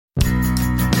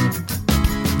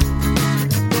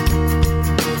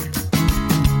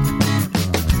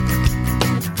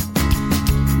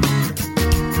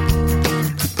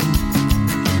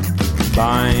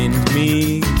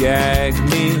like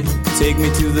me, take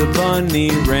me to the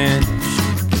bunny ranch.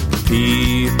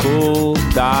 People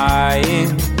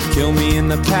dying, kill me in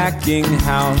the packing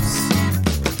house.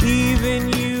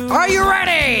 Even you. Are you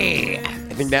ready?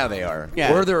 I think now they are.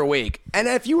 Yeah. Or they're awake. And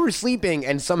if you were sleeping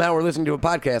and somehow were listening to a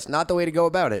podcast, not the way to go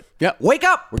about it. Yeah. Wake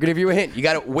up. We're going to give you a hint. You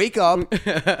got to wake up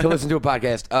to listen to a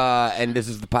podcast. And this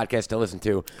is the podcast to listen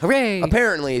to. Hooray.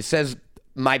 Apparently, it says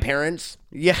my parents.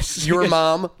 Yes. Your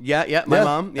mom. Yeah, my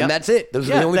mom. Yeah. And that's it. Those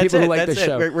are the only people who like this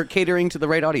show. We're catering to the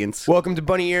right audience. Welcome to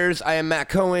Bunny Ears. I am Matt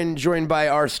Cohen, joined by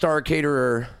our star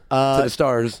caterer to the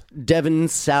stars. Devin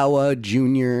Sawa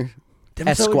Jr.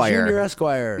 Esquire. Junior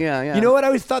Esquire. Yeah. You know what? I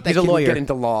always thought that He's a kid would lawyer. get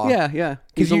into law. Yeah.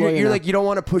 Because you're like, you don't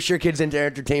want to push your kids into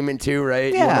entertainment too,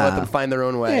 right? You want to let them find their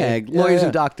own way. Yeah, lawyers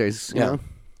and doctors, you know?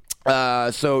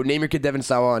 So name your kid Devin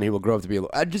Sawa and he will grow up to be a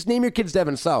lawyer. Just name your kids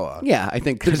Devin Sawa. Yeah, I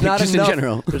think There's not just enough, in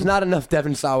general. There's not enough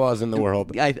Devin Sawas in the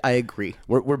world. I agree.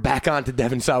 We're back on to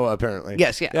Devin Sawa, apparently.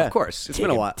 Yes, of course. It's been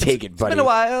a while. Take it, buddy. It's been a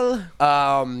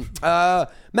while.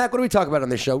 Mac, what do we talk about on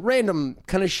this show? Random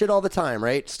kind of shit all the time,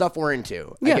 right? Stuff we're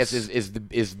into. Yes. I guess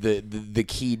is the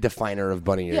key definer of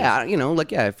Bunny Ears.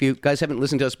 Yeah, if you guys haven't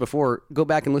listened to us before, go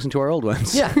back and listen to our old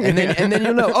ones. Yeah, and then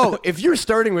you'll know. Oh, if you're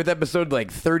starting with episode like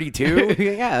 32,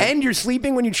 and you're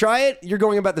sleeping when you try it, you're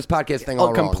going about this podcast thing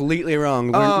all wrong. Completely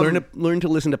wrong. Learn to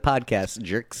listen to podcasts,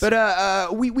 jerks.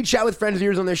 But we chat with friends of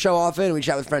yours on this show often. We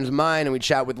chat with friends of mine, and we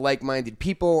chat with like-minded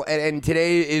people. And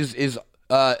today is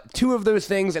two of those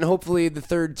things, and hopefully the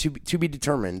third to be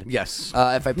determined. Yes.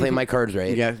 If I play my cards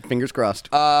right. Yeah, fingers crossed.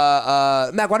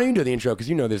 Mac, why don't you do the intro? Because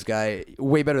you know this guy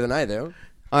way better than I do.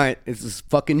 All right, it's this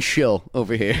fucking shill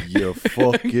over here. You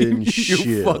fucking shill.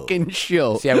 You fucking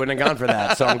shill. See, I wouldn't have gone for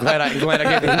that, so I'm glad I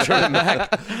gave the intro to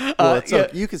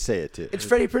Mac. You can say it too. It's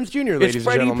Freddie Prinze Jr., ladies It's and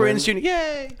Freddie gentlemen. Prinze Jr.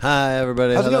 Yay! Hi,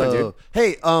 everybody. How's it Hello. going, dude?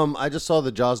 Hey, I just saw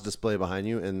the Jaws display behind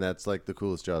you, and that's like the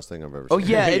coolest Jaws thing I've ever seen. Oh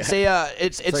yeah, it's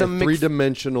It's a like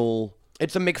three-dimensional.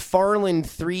 It's a McFarlane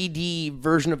 3D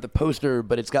version of the poster,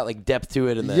 but it's got like depth to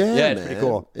it, and Yeah, it's man. pretty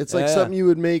cool. It's like something you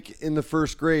would make in the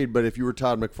first grade, but if you were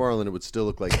Todd McFarlane, it would still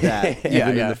look like that,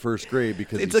 even in the first grade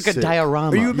because It's he's like a sick.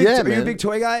 diorama. Are you a man. big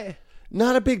toy guy?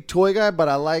 Not a big toy guy, but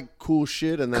I like cool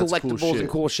shit, and that's Collectibles cool shit. and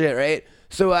cool shit, right?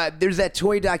 So there's that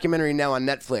toy documentary now on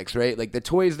Netflix, right? Like the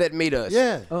toys that made us.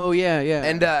 Yeah. Oh, yeah.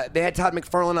 And they had Todd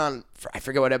McFarlane on. I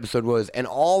forget what episode it was, and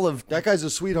all of That guy's a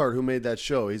sweetheart who made that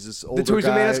show. He's this older Toys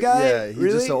guy. That Made Us guy? Yeah, he's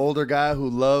Really? just an older guy who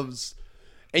loves.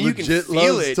 And you can legit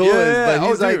feel loves it. Toys, Yeah. but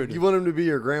he's Oh, like, dude. you want him to be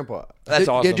your grandpa. that's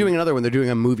awesome. They're doing another one. They're doing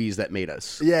a movies that made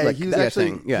us. Yeah, Like he was that actually.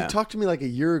 thing. Yeah. He talked to me like a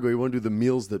year ago. He wanted to do the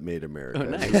meals that made America. Oh,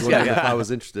 nice. He was wondering Yeah. if I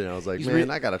was interested. And I was like, man,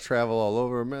 I gotta travel all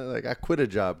over. Man, like I quit a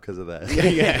job because of that.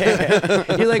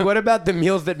 You're like, what about the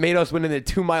meals that made us within a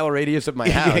 2-mile radius of my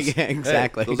house? yeah,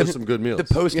 exactly. Those are some good meals.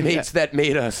 The Postmates that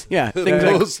made us. Yeah, The things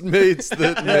like Postmates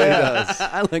that made us.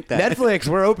 I like that. Netflix,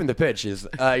 we're open to pitches.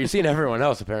 You're seeing everyone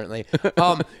else apparently.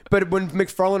 But when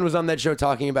McFarlane was on that show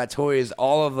talking about toys,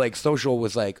 all of like social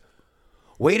was like,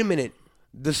 wait a minute.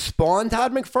 The Spawn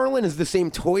Todd McFarlane is the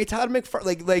same toy Todd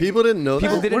McFarlane. Like People didn't know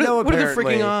People that? didn't know. What are the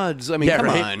apparently. freaking odds? I mean, Yeah, come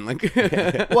right? on.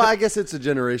 Like, Well, I guess it's a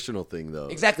generational thing, though.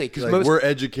 Exactly, because Like, most we're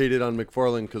educated on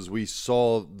McFarlane because we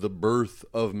saw the birth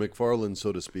of McFarlane,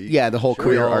 so to speak. Yeah, the whole We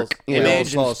career all- arc. We Yeah. all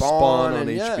Image saw and Spawn Spawn on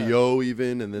and, yeah. HBO,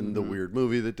 even, and then the weird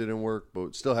movie that didn't work,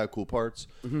 but still had cool parts.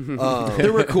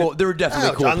 there were cool. There were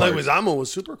definitely cool. John parts. Leguizamo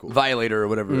was super cool. Violator or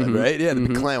whatever, right? Yeah,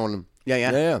 the clown.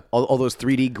 yeah. All those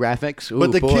 3D graphics. Ooh,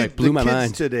 But the boy, kid, blew the my kids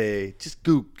mind. today, just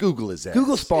Google his ass.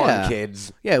 Google Spawn, Yeah.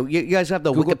 kids. Yeah, you guys have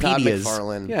the Google Todd Wikipedias.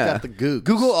 McFarlane. Yeah. Got the Googs.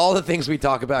 Google all the things we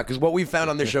talk about, because what we found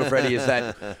on this show, Freddie, is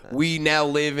that we now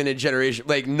live in a generation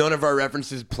like none of our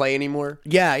references play anymore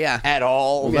Yeah. at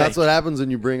all. Well, that's what happens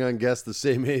when you bring on guests the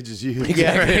same age as you.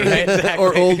 Exactly, right, exactly.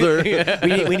 Or older.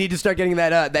 We need to start getting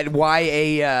that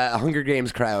YA Hunger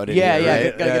Games crowd. In Yeah, here, yeah.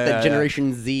 right? Gotta get that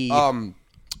Generation Z.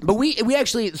 But we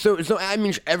actually so I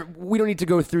mean we don't need to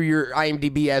go through your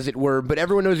IMDb as it were, but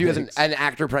everyone knows you as an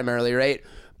actor primarily, right?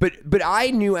 But I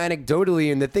knew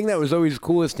anecdotally, and the thing that was always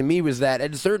coolest to me was that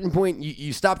at a certain point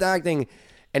you stopped acting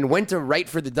and went to write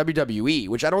for the WWE,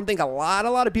 which I don't think a lot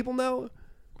of people know.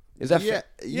 Is that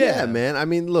Yeah, man. I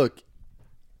mean, look,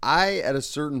 I at a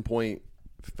certain point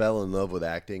fell in love with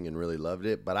acting and really loved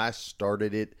it, but I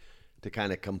started it to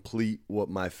kind of complete what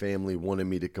my family wanted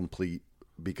me to complete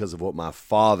because of what my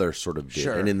father sort of did.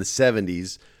 Sure. And in the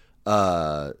 70s,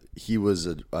 he was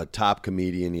a top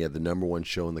comedian. He had the #1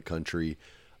 show in the country.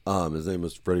 His name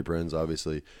was Freddie Prinze,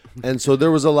 obviously. And so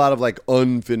there was a lot of like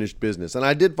unfinished business. And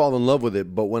I did fall in love with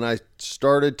it, but when I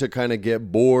started to kind of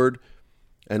get bored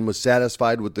and was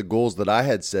satisfied with the goals that I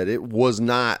had set, it was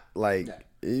not like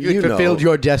You fulfilled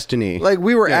your destiny. Like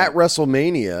we were at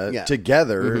WrestleMania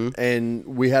together, Mm-hmm. and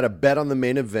we had a bet on the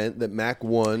main event that Mac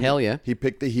won. Hell yeah. He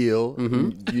picked the heel.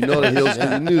 Mm-hmm. You know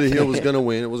you knew the heel was going to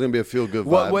win. It was going to be a feel good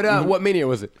vibe. What Mania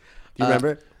was it? Do you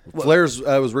remember? Flair's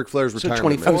was Ric Flair's retirement.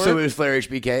 24? match. So it was Flair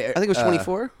HBK. I think it was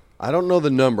 24. I don't know the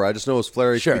number. I just know it was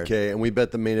Flair Sure. HBK, and we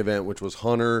bet the main event, which was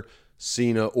Hunter,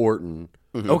 Cena, Orton.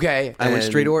 Okay. I went And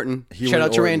straight Orton. he Shout went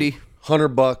out to Orton. Randy.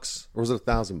 $100, or was it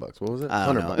 $1,000? What was it? I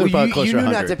don't know. $100. It was probably closer you to knew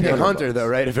not 100. to pick 100 Hunter, though,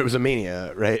 right? If it was a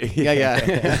Mania, right?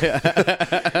 Yeah.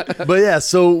 But yeah,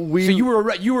 so we. So you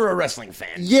were a wrestling fan.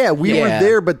 Yeah, we were Yeah.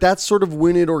 there, but that's sort of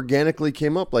when it organically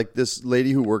came up. Like this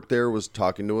lady who worked there was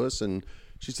talking to us, and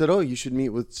she said, "Oh, you should meet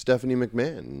with Stephanie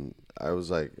McMahon." And I was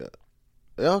like,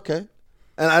 "Yeah, okay."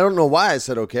 And I don't know why I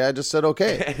said okay. I just said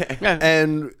okay.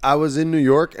 And I was in New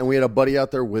York, and we had a buddy out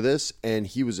there with us, and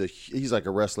he's like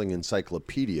a wrestling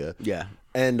encyclopedia. Yeah.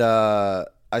 And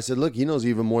I said, "Look, he knows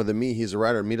even more than me. He's a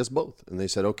writer. Meet us both." And they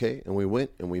said, "Okay." And we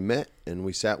went and we met and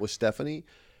we sat with Stephanie.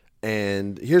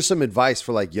 And here's some advice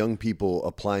for like young people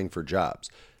applying for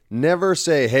jobs. Never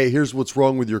say, "Hey, here's what's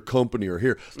wrong with your company," or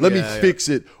 "Here, let me fix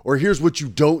it," or "Here's what you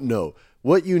don't know."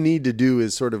 What you need to do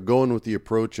is sort of go in with the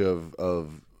approach of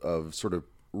sort of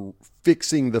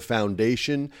fixing the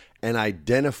foundation and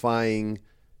identifying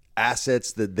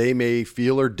assets that they may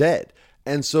feel are dead.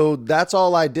 And so that's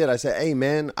all I did. I said, "Hey,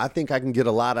 man, I think I can get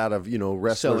a lot out of,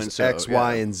 wrestlers So-and-so, X,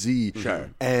 Y, yeah. and Z. Sure.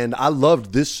 And I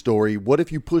loved this story. What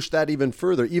if you pushed that even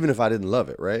further, even if I didn't love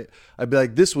it, right? I'd be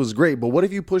like, this was great, but what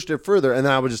if you pushed it further?" And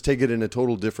then I would just take it in a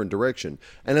total different direction.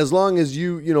 And as long as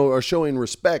you are showing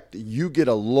respect, you get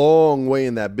a long way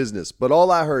in that business. But all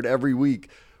I heard every week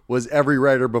was every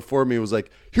writer before me was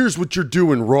like, "Here's what you're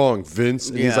doing wrong, Vince."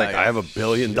 And he's Yeah, like, yeah. "I have $1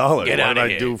 billion. What did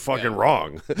I do fucking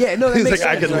wrong?" Yeah, no, that he's makes like,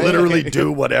 "I sense, can right? literally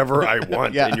do whatever I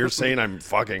want, Yeah. and you're saying I'm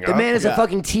fucking The up." man has a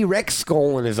fucking T-Rex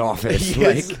skull in his office.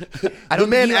 Yes. Like, I don't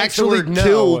The man think he likes the actually word no.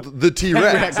 killed the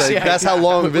T-Rex. Like, that's how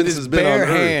long With Vince his has been on bare Earth.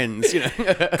 hands.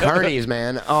 Carnies,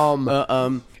 man.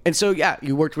 And so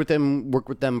you worked with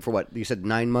them for what you said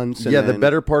 9 months. And Yeah, the then-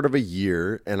 better part of a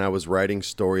year, and I was writing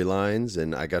storylines,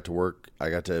 and I got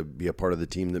to be a part of the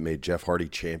team that made Jeff Hardy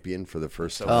champion for the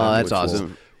first time. that's which was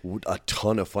awesome. A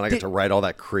ton of fun. I got to write all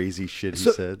that crazy shit he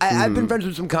So said. I've been friends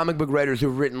with some comic book writers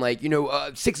who've written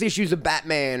 6 issues of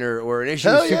Batman or an issue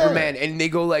Hell of yeah. Superman, and they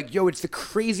go like, "Yo, it's the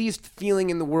craziest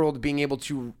feeling in the world being able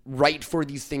to write for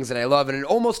these things that I love," and it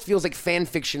almost feels like fan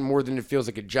fiction more than it feels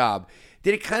like a job.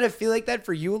 Did it kind of feel like that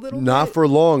for you a little? Not bit? for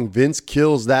long. Vince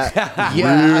kills that Yeah,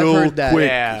 I've real heard that. quick.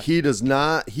 Yeah. He does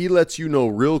not. He lets you know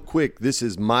real quick. This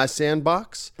is my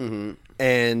sandbox,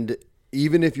 and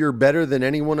even if you're better than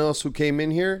anyone else who came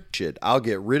in here, shit, I'll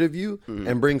get rid of you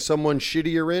and bring someone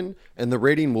shittier in, and the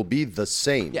rating will be the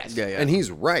same. Yes. Yeah, yeah. And he's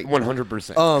right.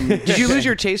 100%. Did you lose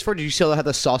your taste for it? Did you still know how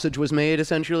the sausage was made?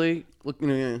 Essentially,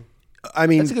 I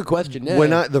mean, That's a good question. Yeah. When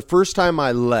the first time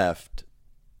I left,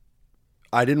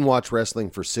 I didn't watch wrestling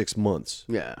for 6 months.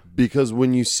 Yeah. Because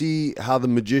when you see how the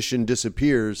magician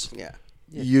disappears, Yeah.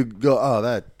 you go, "Oh,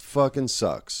 that fucking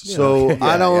sucks." So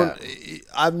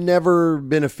I've never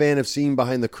been a fan of seeing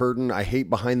behind the curtain. I hate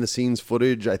behind the scenes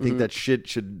footage. I think that shit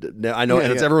should, I know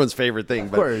and it's everyone's favorite thing,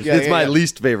 but course. it's my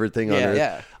least favorite thing on Yeah, earth.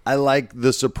 yeah. I like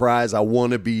the surprise. I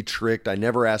want to be tricked. I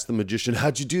never ask the magician,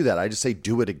 "How'd you do that?" I just say,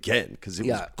 "Do it again," because it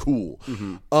was cool.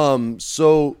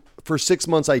 So for 6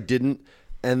 months I didn't.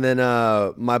 And then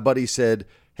my buddy said,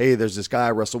 "Hey, there's this guy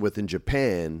I wrestle with in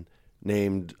Japan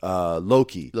named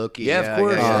Loki." Loki. Yeah, of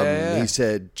course. He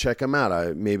said, "Check him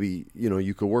out. Maybe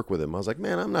you could work with him." I was like,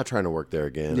 "Man, I'm not trying to work there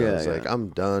again." I was like, "I'm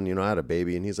done. I had a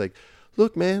baby." And he's like,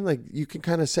 "Look, man, like you can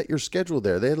kind of set your schedule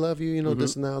there. They love you,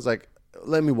 this and that." I was like,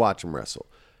 "Let me watch him wrestle."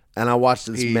 And I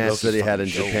watched this match that he had in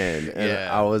Japan, and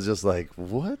I was just like,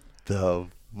 "What the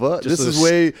fuck?" This is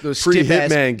way those pre-Hitman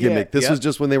stiff-ass- gimmick. This yeah. was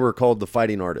just when they were called the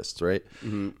Fighting Artists, right?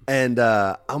 And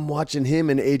I'm watching him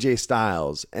and AJ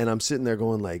Styles, and I'm sitting there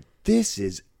going like, "This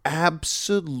is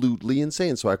absolutely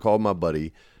insane." So I called my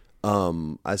buddy.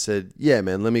 I said, "Yeah,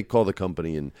 man, let me call the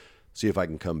company and see if I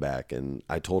can come back." And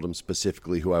I told him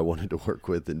specifically who I wanted to work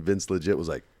with, and Vince legit was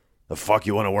like, "The fuck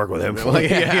you want to work with him for?"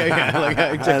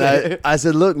 And I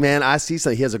said, "Look, man, I see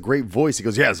something. He has a great voice." He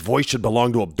goes, "Yeah, his voice should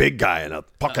belong to a big guy, and a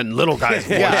fucking little guy's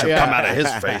voice should come out of his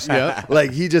face."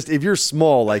 Like if you're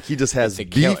small, like he just has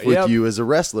beef with you as a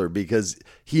wrestler because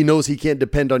he knows he can't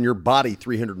depend on your body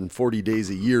 340 days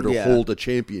a year to hold a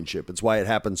championship. It's why it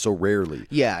happens so rarely.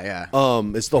 Yeah.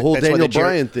 It's the whole That's why Daniel the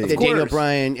Bryan thing. The Daniel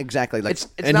Bryan, exactly. Like,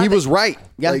 And he was right.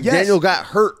 Yeah. Like Yes. Daniel got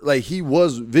hurt. Like he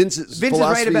was Vince's Vince is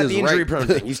philosophy right about is the injury right. prone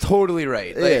thing. He's totally totally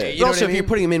right. Like, Yeah. you But know also, what I if you're mean?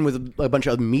 putting him in with a bunch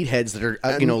of meatheads that are,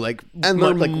 and they're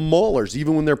maulers.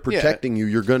 Even when they're protecting you,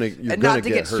 you're gonna and not to get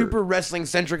get hurt. super wrestling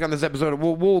centric on this episode,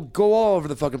 we'll go all over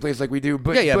the fucking place like we do.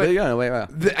 But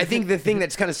I think the thing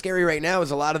that's kind of scary right now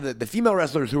is a lot of the female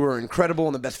wrestlers who are incredible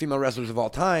and the best female wrestlers of all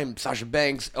time, Sasha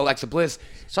Banks, Alexa Bliss.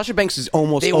 Sasha Banks is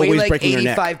almost They always weigh like breaking their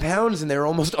 85 neck. pounds and they're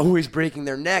almost always breaking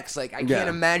their necks. Like I can't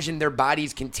imagine their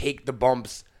bodies can take the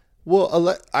bumps.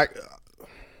 Well,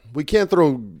 we can't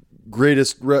throw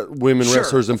greatest women Sure,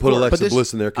 wrestlers and of put course. Alexa But this-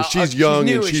 Bliss in there because she's young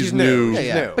and she's new.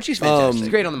 Yeah. But she's fantastic. She's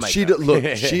great on the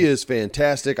mic. She is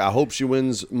fantastic. I hope she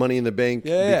wins Money in the Bank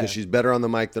Yeah. because she's better on the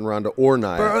mic than Ronda or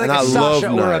Nia. Or like and a I love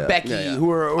Sasha Nia. or a Becky who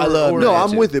are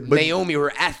I'm with it, but Naomi who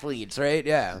are athletes, right?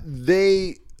 Yeah.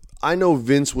 I know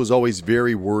Vince was always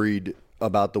very worried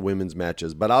about the women's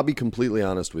matches, but I'll be completely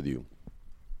honest with you.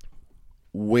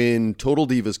 When Total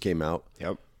Divas came out,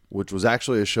 which was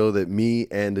actually a show that me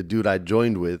and a dude I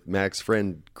joined with, Max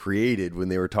Friend, created when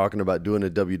they were talking about doing a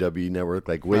WWE network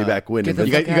like way back when. You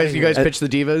guys pitched the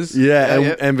Divas?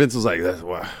 And Vince was like, "That's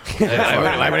wow."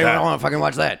 I don't want to fucking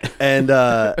watch that.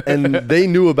 And they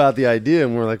knew about the idea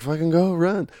and we're like, fucking go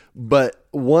run. But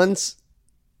once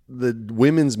the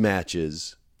women's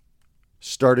matches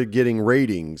started getting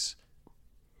ratings,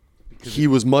 he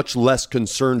was much less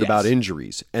concerned about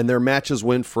injuries. And their matches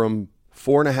went from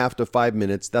 4.5 to 5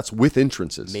 minutes. That's with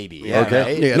entrances. Maybe. Yeah, okay.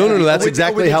 right? Yeah. No. That's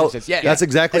exactly how. That's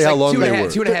exactly how long they were.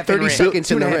 2.5 30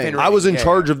 seconds in the ring. I was in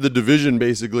charge of the division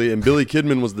basically, and Billy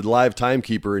Kidman was the live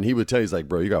timekeeper, and he would tell you, he's like,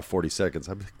 "Bro, you got 40 seconds."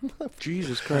 I'd be like,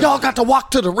 Jesus Christ. y'all got to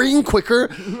walk to the ring quicker.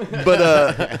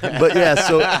 But yeah,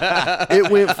 so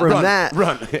it went from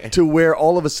that to where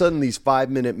all of a sudden these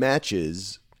 5-minute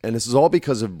matches, and this is all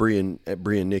because of Brie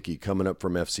and Nikki coming up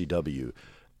from FCW.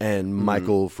 And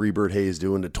Michael Freebird Hayes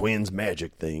doing the twins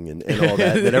magic thing and all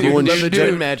that that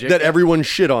everyone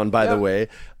shit on, by the way.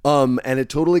 And it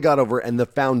totally got over. And the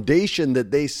foundation that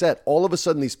they set, all of a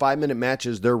sudden, these 5-minute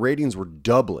matches, their ratings were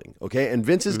doubling. Okay, and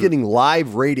Vince is getting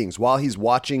live ratings while he's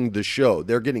watching the show.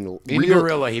 They're getting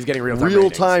he's getting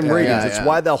real-time ratings. It's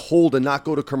why they'll hold and not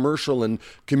go to commercial and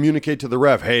communicate to the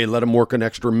ref, "Hey, let him work an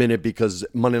extra minute because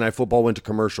Monday Night Football went to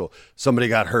commercial. Somebody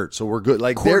got hurt, so we're good."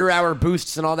 Like quarter-hour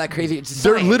boosts and all that crazy.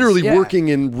 They're literally working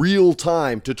in real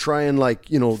time to try and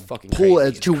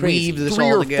pull to weave this 3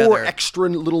 all or together. 4 extra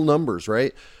little numbers,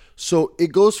 right? So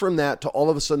it goes from that to all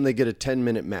of a sudden they get a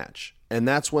 10-minute match. And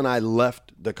that's when I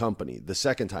left the company the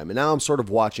second time. And now I'm sort of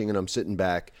watching and I'm sitting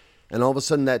back. And all of a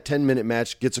sudden that 10-minute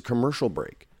match gets a commercial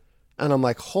break. And I'm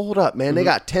like, hold up, man. They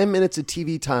got 10 minutes of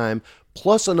TV time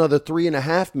plus another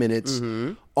 3.5 minutes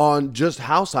on just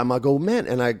house time. I go, man.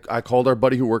 And I called our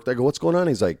buddy who worked there. I go, what's going on?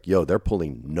 He's like, yo, they're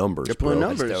pulling numbers. They're pulling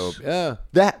numbers. Yeah.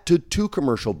 That to 2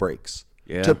 commercial breaks.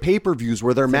 Yeah. To pay-per-views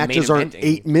where their matches aren't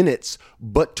 8 minutes,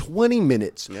 but 20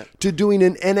 minutes. Yep. To doing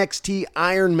an NXT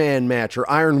Iron Man match or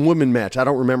Iron Woman match. I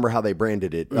don't remember how they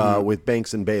branded it with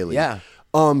Banks and Bayley. Yeah.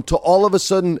 To all of a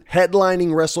sudden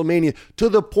headlining WrestleMania to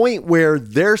the point where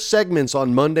their segments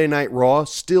on Monday Night Raw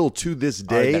still to this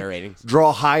day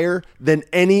draw higher than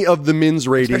any of the men's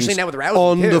ratings Especially now with Rousey,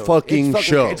 on too. the fucking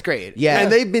show. It's great. Yeah.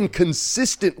 And they've been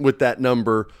consistent with that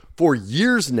number for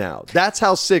years now. That's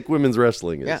how sick women's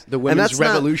wrestling is. Yeah, the women's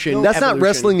revolution. That's not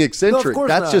wrestling eccentric. No, of course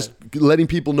that's not. just letting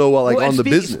people know on the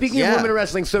business. Speaking of women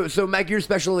wrestling, so Mac, your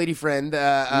special lady friend,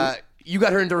 you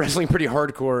got her into wrestling pretty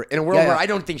hardcore in a world where I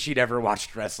don't think she'd ever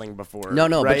watched wrestling before. No,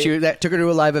 right? but that took her to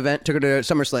a live event, took her to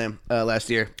SummerSlam last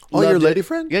year. Oh, your lady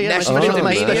friend? Yeah,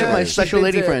 my special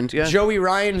lady friend. Yeah. Joey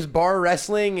Ryan's bar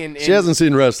wrestling, and she hasn't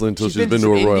seen wrestling until she's been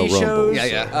to a Royal Rumble. Shows.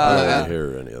 Yeah. I don't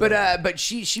hear any of that. But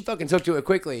she fucking took to it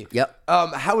quickly. Yep.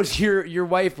 How is your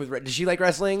wife with? Does she like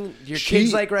wrestling? Your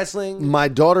kids like wrestling? My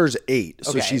daughter's 8,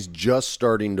 so Okay. she's just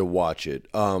starting to watch it.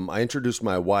 I introduced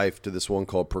my wife to this one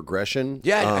called Progression.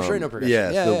 Yeah, I'm sure I know Progression.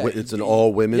 Yeah, it's an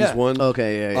all women's one.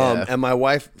 Okay, yeah. And my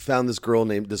wife found this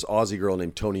Aussie girl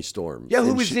named Tony Storm. Yeah, who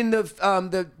And was in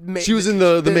the she was in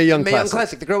the Mae Young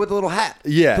Classic. the girl with the little hat.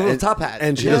 Yeah, the little top hat,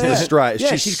 and she does the stride. Yeah,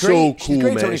 she's she's so great. cool, She's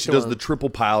great, man. Tony She does Storm. the triple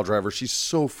pile driver. She's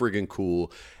so friggin'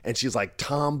 cool, and she's like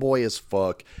tomboy as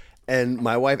fuck. And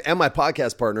my wife and my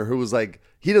podcast partner, who was like,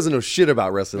 he doesn't know shit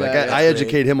about wrestling. Like I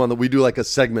educate him on that. We do like a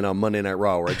segment on Monday Night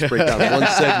Raw where I just break down one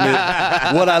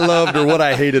segment, what I loved or what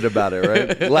I hated about it.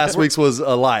 Right. Last week's was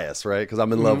Elias, right? Because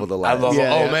I'm in love with Elias. I love.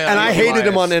 Oh man, And I hated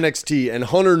him on Elias. NXT. And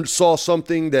Hunter saw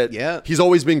something that he's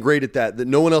always been great at that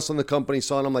no one else in the company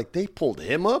saw. And I'm like, they pulled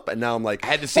him up, and now I'm like, I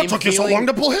had the same what took you so feeling. long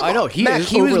to pull him up? I know he Mac, is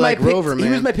he was over my like pick. Rover, man.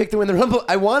 He was my pick to win the Rumble.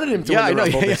 I wanted him to win the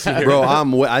Rumble this year. Bro,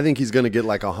 I think he's going to get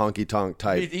like a honky tonk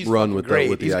type He's run fucking with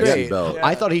great. the He's IC great. belt.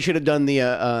 I thought he should have done the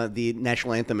the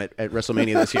national anthem at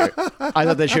WrestleMania this year. I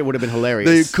thought that shit would have been They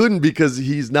hilarious. couldn't because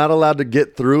he's not allowed to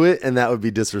get through it, and that would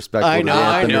be disrespectful I know, to the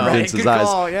anthem I know. in Vince's Good eyes.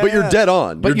 call, yeah, but you're yeah. dead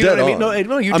on. But You're you know dead what I mean? on.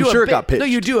 No, you I'm do sure a it bit. got pitched. No,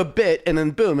 you do a bit, and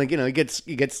then boom, like he gets,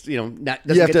 not.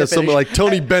 You have to have someone like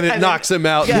Tony Bennett knocks him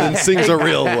out and then sings a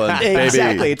real one, baby.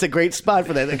 Exactly, it's a great spot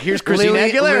for that. Like here's Christina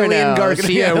Aguilera Lillian now.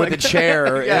 Garcia with the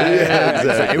chair.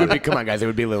 exactly. It would be. Come on, guys. It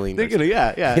would be Lillian.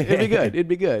 Garcia. Yeah, it'd be good. It'd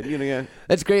be good. Yeah.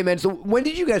 That's great, man. So when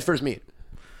did you guys first meet?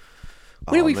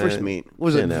 When did we man. first meet?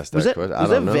 Was Can't it ask was that it question. I was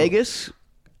don't that know. Vegas?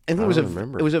 I think it was don't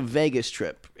remember. It was a Vegas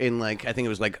trip in I think it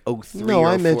was 03 No, or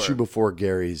I met 04. you before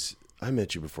Gary's. I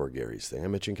met you before Gary's thing. I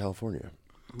met you in California.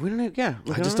 We don't. Yeah,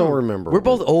 I just don't remember. We're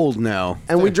both old now.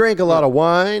 And we drank a lot of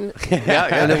wine. Yeah.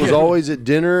 And it was always at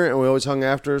dinner, and we always hung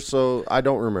after. So I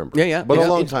don't remember. Yeah. But a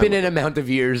long It's time. been ago. an amount of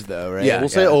years, though, right? Yeah. We'll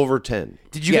say over 10.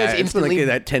 Did you guys it's been instantly?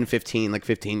 that 10, 15,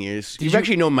 15 years. You've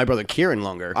actually known my brother Kieran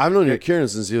longer. I've known your Kieran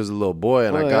since he was a little boy,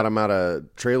 and I Oh, got yeah. him out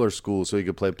of trailer school so he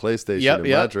could play PlayStation Yep, in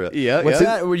yep, Madrid. yeah. What's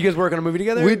that? Were you guys working on a movie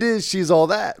together? We did She's All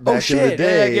That back in the shit.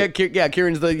 day. Yeah,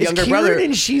 Kieran's the younger Kieran brother.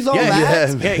 and She's All yeah,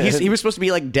 That? Yeah, he was supposed to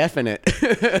be deaf in it.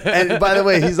 And by the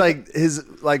way, he's his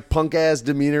punk ass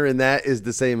demeanor in that is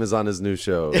the same as on his new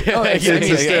show. Oh, yeah, It's and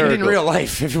hysterical. in real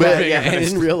life. If we're But, being yeah,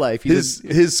 honest. in real life,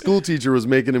 His school teacher was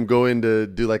making him go in to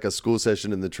do a school session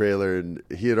in the trailer, and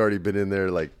he had already been in there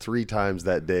 3 times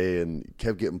that day, and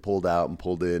kept getting pulled out and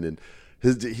pulled in, and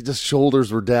his just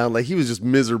shoulders were down, he was just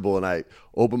miserable. And I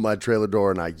opened my trailer door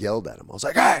and I yelled at him. I was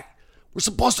like, "Hey, we're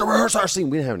supposed to rehearse our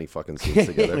scene." We didn't have any fucking scenes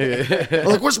together. I'm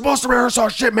like, "We're supposed to rehearse our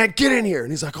shit, man. Get in here."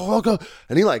 And he's like, "Oh, I'll go."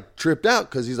 And he tripped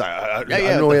out because he's like, I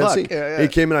know what we the had a fuck? scene. Yeah. He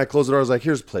came in, I closed the door. I was like,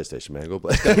 "Here's PlayStation, man. Go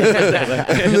play."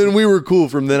 And then we were cool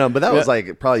from then on. But that was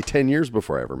probably 10 years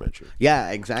before I ever met you. yeah,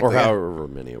 exactly. Or however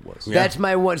many it was. That's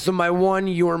my one. So my one,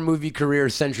 your movie career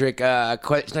centric.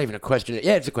 It's not even a question.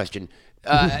 Yeah, it's a question.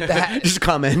 Just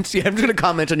comments. Yeah, I'm just gonna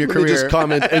comment on your Let me career. just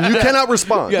comment, and you cannot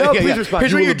respond. Yeah, No, yeah, please yeah. respond.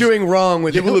 Here's You what will you're doing wrong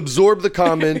with You will absorb the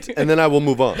comment, and then I will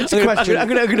move on. I'm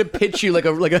gonna pitch you like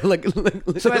a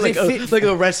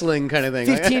wrestling kind of thing.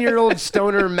 15-year-old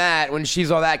stoner Matt, when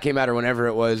She's All That came out or whenever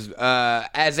it was,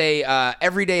 as a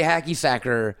everyday hacky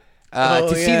sacker.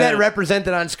 To see that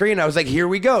represented on screen, I was like, "Here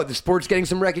we go! The sport's getting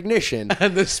some recognition."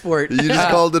 And the sport. You just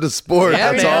called it a sport.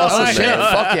 Yeah, That's man. awesome, Oh, shit. man.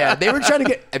 Fuck yeah! They were trying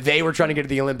to get to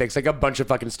the Olympics. Like a bunch of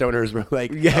fucking stoners were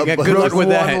like, Yeah, good wrote luck with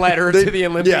that. one letter They- to the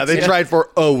Olympics. Yeah, they tried for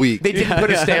a week. They didn't put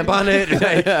a stamp on it. He's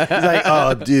like,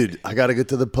 "Oh, dude, I got to get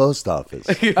to the post office."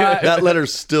 That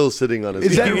letter's still sitting on his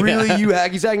Is that desk. really you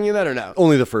hacky sacking you that or no?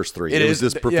 Only the first 3. It It is- was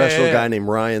this yeah, professional yeah. guy named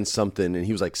Ryan something, and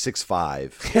he was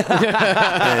 6'5".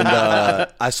 And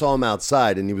I saw him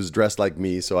outside, and he was dressed like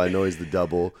me, so I know he's the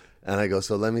double. And I go,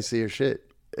 "So let me see your shit."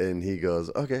 And he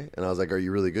goes, "Okay." And I was like, "Are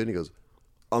you really good?" And he goes,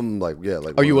 "I'm yeah,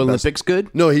 like." Are you one of the best." Olympics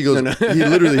good? No, he goes. He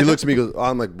literally looks at me, and goes,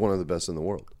 "I'm one of the best in the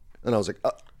world." And I was like,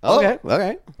 Okay.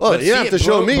 Oh, Let's you see have it. to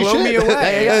show me Blow shit. me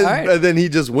away. Yeah, and, all right. and then he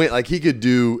just went he could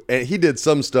do, and he did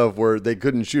some stuff where they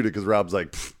couldn't shoot it because Rob's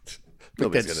like,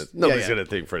 nobody's gonna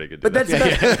think Freddie could do But that.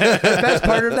 that's the best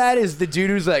part of that is the dude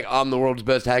who's like, "I'm the world's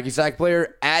best hacky sack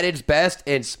player." At its best,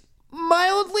 it's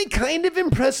mildly kind of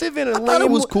impressive in a lame. thought it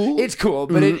was cool. It's cool,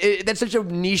 but that's such a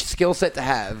niche skill set to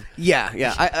have. Yeah.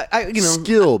 I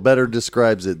Skill better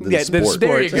describes it than sport.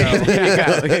 There you go.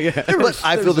 Yeah. But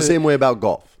I feel the same way about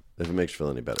golf. If it makes you feel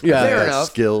any better, Yeah. Fair That's enough.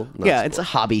 skill. Not Yeah, sport. it's a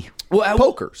hobby. Well,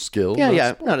 poker skill. Yeah, not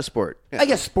yeah, sport. not a sport. I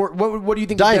guess sport. What do you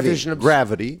think the Diving, definition of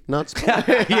gravity, not sport.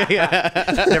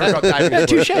 Never caught diving.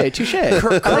 Touche. I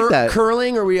like that.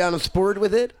 Curling? Are we on a sport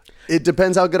with it? It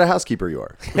depends how good a housekeeper you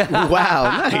are. Wow,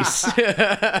 nice.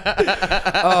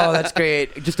 Oh, that's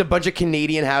great. Just a bunch of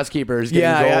Canadian housekeepers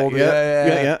getting gold.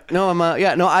 Yeah. No,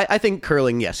 I think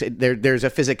curling. Yes, there's a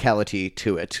physicality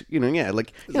to it. You got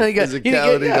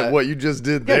Physicality of what you just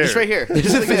did there. just right here.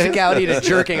 There's a physicality to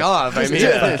jerking off. I mean,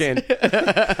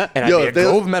 and I'd be a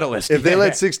gold medalist. If they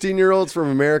let 16-year-olds from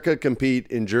America compete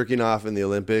in jerking off in the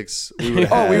Olympics, we would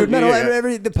have we would medal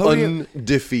every the podium.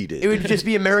 undefeated. It would just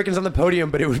be Americans on the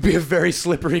podium, but it would be a very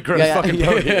slippery, gross fucking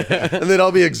podium. and they'd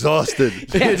all be exhausted.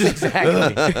 Yes,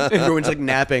 exactly. Everyone's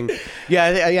napping.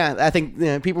 Yeah. I think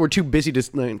people were too busy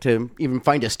to even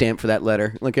find a stamp for that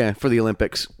letter, for the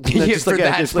Olympics. For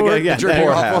that sport, the jerking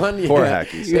Poor off hack- one. poor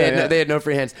hackies. They had no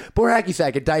free hands. Poor hacky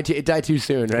sack. It died too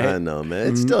soon, right? I know, man.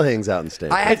 It still hangs out in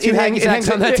Stanford. I had two hacky sacks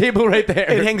on that table right there.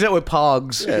 It hangs out with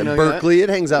Pogs. Yeah, in Berkeley. It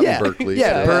hangs out in Berkeley.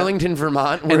 Yeah, so- Burlington,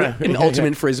 Vermont. And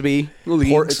ultimate frisbee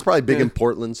leagues. It's probably big in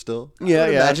Portland still. I would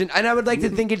imagine, and I would like to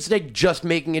think it's just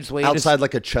making its way Outside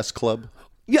like a chess club.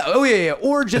 Yeah. Oh yeah.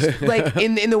 Or just like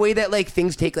in the way that like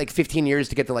things take like 15 years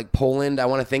to get to like Poland. I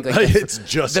want to think like It's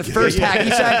just the first hacky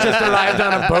sack just arrived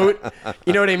on a boat.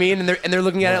 You know what I mean? And they're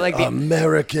looking at it like the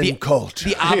American culture.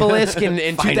 the obelisk in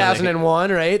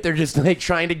 2001, right? They're just like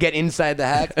trying to get inside the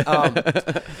hack.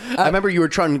 I remember you were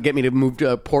trying to get me to move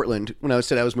to Portland when I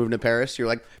said I was moving to Paris. You're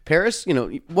like, Paris? You know,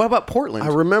 what about Portland? I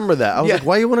remember that. I was like,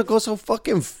 why you want to go so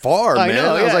fucking far, man?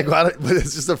 know, I was yeah. like, why, but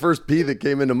it's just the first P that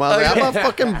came into my mind. Like, how about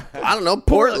fucking, I don't know,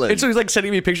 Portland. And so he's like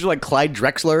sending me pictures of like Clyde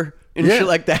Drexler and Yeah. shit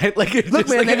like that. Like, it's Look, just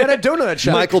man, like, they got a donut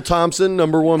shop. Michael Thompson,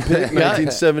 #1 pick,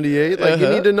 1978. Like, you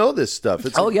need to know this stuff.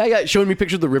 It's oh yeah, showing me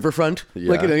pictures of the riverfront. Yeah.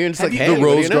 Like, you know, and it's like, you- hey, The what do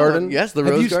Rose you know? Garden? Yes, the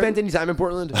Have Rose you Garden. spent any time in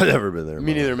Portland? I've never been there.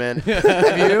 Me Mo. neither, man.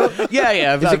 Have you?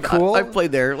 Yeah. Is it cool? I've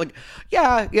played there. Like,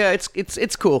 yeah.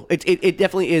 It's cool. It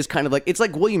definitely is kind of like, it's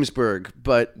like Williamsburg,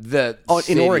 but The in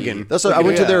city. Oregon. That's what, I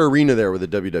went to their arena there with a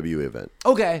WWE event.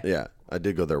 Okay. Yeah, I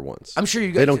did go there once. I'm sure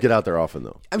you They guys- don't get out there often,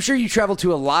 though. I'm sure you traveled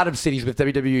to a lot of cities with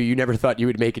WWE you never thought you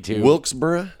would make it to.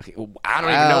 Wilkesboro? I don't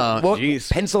even know. Oh, What, jeez.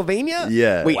 Pennsylvania?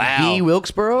 Yeah. Wait, Wow. the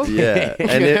Wilkesboro? Yeah,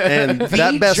 and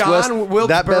that best John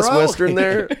that Best Wilkesboro? Western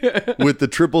there with the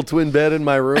triple twin bed in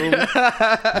my room,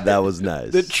 that was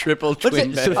nice. The triple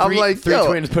twin So bed. I'm three, like, three yo.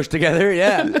 twins pushed together.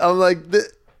 Yeah. I'm like,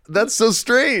 that's so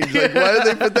strange. Like, why did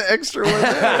they put the extra one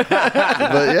there?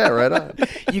 But yeah, right on.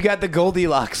 You got the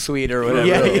Goldilocks suite or whatever.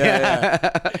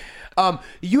 Yeah.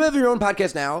 You have your own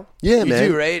podcast now. Yeah, you man.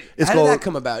 do, right? It's How called- did that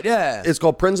come about? Yeah. It's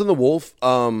called Prinze and the Wolf.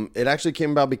 It actually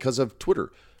came about because of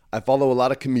Twitter. I follow a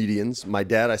lot of comedians. My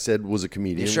dad, I said, was a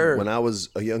comedian. Sure. When I was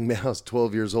a young man, I was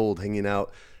 12 years old, hanging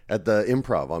out at the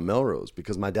Improv on Melrose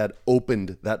because my dad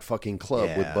opened that fucking club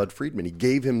with Yeah. Bud Friedman. He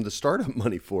gave him the startup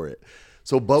money for it.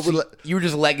 So Bud would let... You were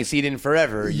just legacied in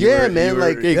forever. Yeah, man,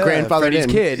 like, yeah, grandfathered Freddie's in.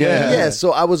 kid. Yeah. Yeah.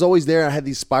 So I was always there. I had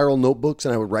these spiral notebooks,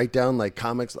 and I would write down like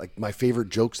comics, like my favorite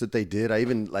jokes that they did. I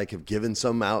even like have given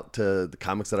some out to the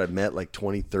comics that I've met like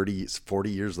 20, 30, 40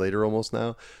 years later almost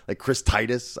now. Like Chris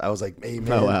Titus. I was like, hey,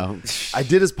 man. Oh, wow. I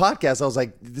did his podcast. I was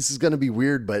like, this is going to be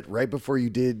weird, but right before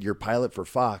you did your pilot for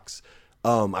Fox,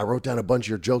 I wrote down a bunch of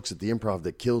your jokes at the Improv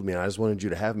that killed me, and I just wanted you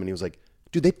to have them. And he was like,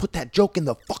 dude, they put that joke in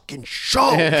the fucking show.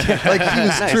 Like, he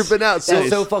was tripping out. That's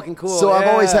so fucking cool. So I've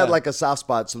always Yeah. had like a soft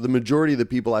spot. So the majority of the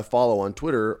people I follow on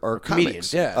Twitter are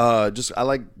Comedians, comics. yeah. Just I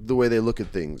like the way they look at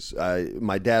things.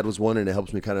 My dad was one, and it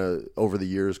helps me kind of over the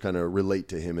years kind of relate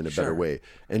to him in a better way.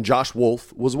 And Josh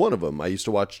Wolf was one of them. I used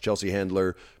to watch Chelsea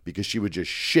Handler because she would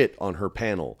just shit on her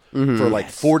panel for like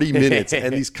 40 minutes.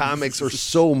 And these comics are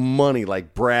so money,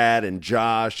 like Brad and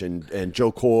Josh and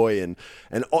Joe Coy and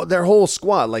all, their whole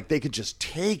squad. Like, they could just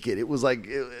take it. It was like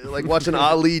watching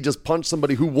Ali just punch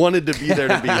somebody who wanted to be there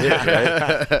to be hit,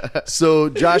 right? So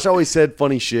Josh always said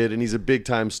funny shit, and he's a big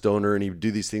time stoner, and he would do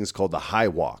these things called the high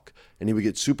walk. And he would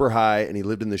get super high, and he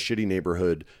lived in the shitty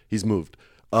neighborhood. He's moved.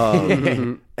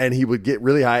 And he would get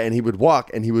really high, and he would walk,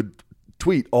 and he would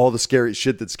tweet all the scary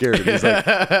shit that scared him. He's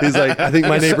like, I think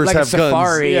my neighbors like a have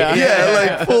safari. guns.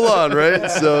 Yeah, like full on, right?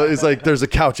 So it's like, there's a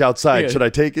couch outside. Should I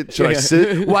take it? Should I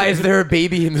sit? Why is there a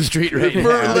baby in the street right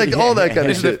now? Like all that kind of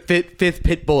This is the shit. fifth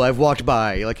pit bull I've walked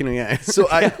by. Like, you know, yeah. So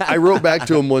I wrote back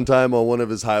to him one time on one of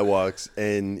his high walks,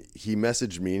 and he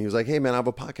messaged me, and he was like, hey, man, I have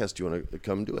a podcast. Do you want to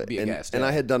come do it? Be a guest, and yeah.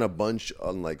 I had done a bunch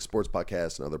on like sports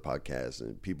podcasts and other podcasts,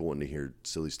 and people wanted to hear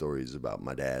silly stories about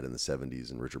my dad in the 70s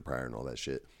and Richard Pryor and all that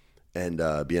shit. And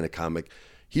being a comic,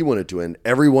 he wanted to. And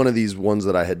every one of these ones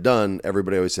that I had done,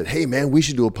 everybody always said, hey, man, we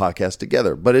should do a podcast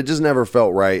together. But it just never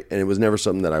felt right, and it was never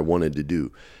something that I wanted to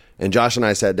do. And Josh and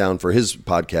I sat down for his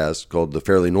podcast called The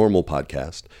Fairly Normal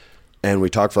Podcast, and we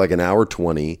talked for like an hour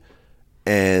 20.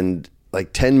 And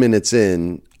like 10 minutes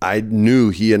in, I knew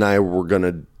he and I were going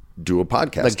to do a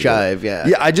podcast. Like together. jive, yeah.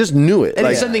 Yeah, I just knew it. And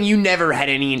Like, it's something you never had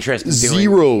any interest in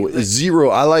doing. Zero.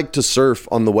 I like to surf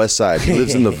on the west side. He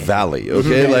lives in the valley.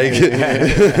 Okay, like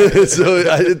so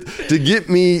to get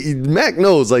me, Mac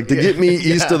knows. Like, to get me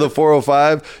east of the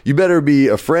 405, you better be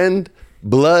a friend,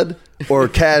 blood, or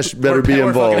cash better be Or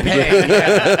involved. fucking paying,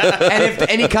 yeah. And if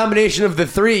any combination of the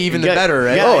three, even the better,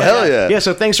 right? Oh, hell yeah. Yeah,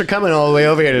 so thanks for coming all the way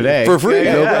over here today. For free,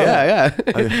 Yeah, no yeah,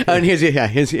 problem. yeah. And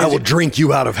here's I will drink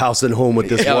you out of house and home with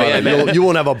this Oh, water. yeah, man. You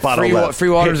won't have a bottle Free, left. free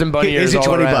waters and bunny Here's ears your all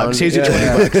 20 around. bucks. Here's your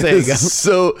Yeah. 20 bucks. There you go.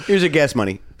 So Here's your gas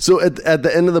money. So at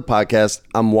the end of the podcast,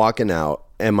 I'm walking out,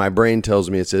 and my brain tells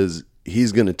me, it says,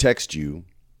 he's going to text you.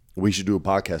 We should do a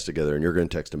podcast together, and you're going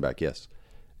to text him back, yes.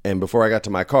 And before I got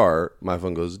to my car, my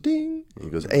phone goes ding. He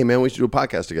goes, hey, man, we should do a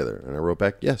podcast together. And I wrote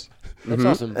back, yes. Mm-hmm. That's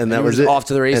awesome. And that you were was just it. off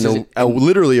to the races. And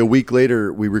literally a week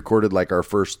later, we recorded like our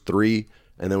first 3,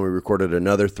 and then we recorded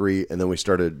another 3, and then we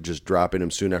started just dropping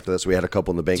them soon after that. So we had a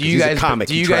couple in the bank. Do you 'cause he's guys- a comic?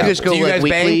 do He you guys travels. just go Do you like guys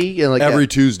weekly? bank? You know, like every that?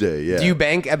 Tuesday? Yeah. Do you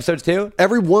bank episodes too?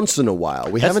 Every once in a while.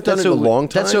 We haven't done it in a long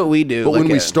time. That's what we do. But like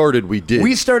when we started, we did.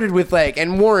 We started with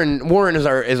and Warren is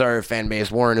our fan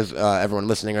base. Warren is everyone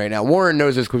listening right now. Warren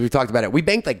knows this because we've talked about it. We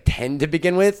banked 10 to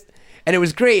begin with. And it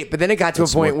was great, but then it got to a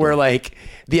point where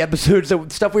the episodes, the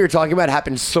stuff we were talking about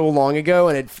happened so long ago,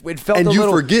 and it felt and a you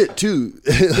little. forget too.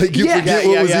 Like you Yeah, forget yeah,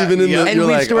 what was yeah, even in yeah. the. And You're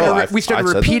we like, started, oh, we started I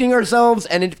said that? repeating ourselves,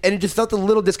 and it just felt a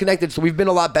little disconnected. So we've been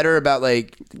a lot better about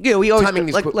we always timing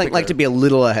these like to be a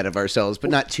little ahead of ourselves, but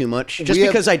not too much. Just We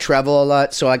have- because I travel a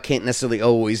lot, so I can't necessarily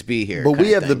always be here. But kind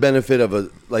we of have the thing. benefit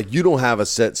of you don't have a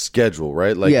set schedule,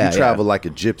 right? Like Yeah, you travel like a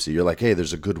gypsy. You're like, hey,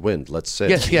 there's a good wind. Let's sail.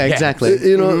 Yes, yeah, exactly.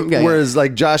 You know, Mhm, yeah, whereas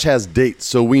Josh has dates,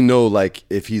 so we know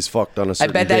if he's fucked on a I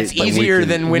certain bet that's date, we easier can-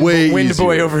 than way Wind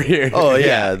Boy easier. over here. Oh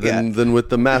Yeah, than with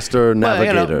the master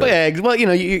navigator.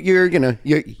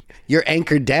 You're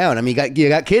anchored down. I mean, you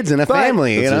got kids and a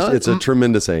family. It's a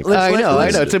tremendous anchor. I know.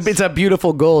 It's a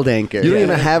beautiful gold anchor. You don't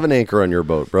even have an anchor on your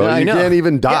boat, bro. I You know. can't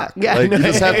even dock. Yeah, I you know.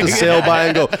 just have to sail by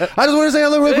and go. I just want to say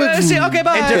hello real quick. Okay,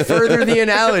 bye. And to further the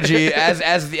analogy,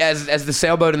 as the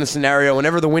sailboat in the scenario,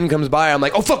 whenever the wind comes by, I'm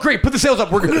like, oh fuck, great, put the sails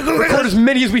up. We're going to record as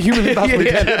many as we humanly possibly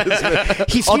can.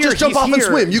 He's I'll here, just jump he's off and here.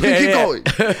 swim. You can keep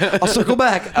going. I'll circle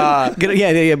back.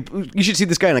 Yeah. You should see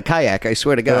this guy in a kayak. I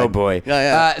swear to God. Oh boy.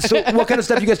 So what kind of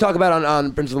stuff you guys talk about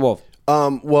on Prince of the Wolf?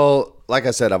 Well, like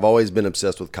I said, I've always been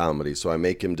obsessed with comedy, so I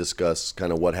make him discuss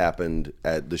kind of what happened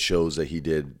at the shows that he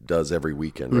does every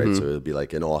weekend, right? So it'll be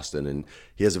in Austin, and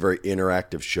he has a very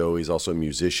interactive show. He's also a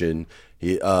musician.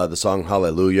 He the song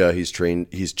Hallelujah, he's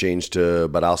changed to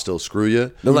But I'll Still Screw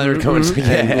You. The Leonard Cohen.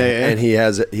 And he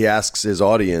asks his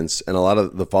audience, and a lot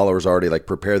of the followers already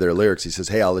prepare their lyrics. He says,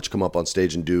 "Hey, I'll let you come up on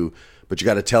stage and do, but you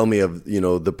got to tell me of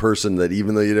the person that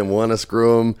even though you didn't want to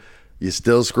screw him, you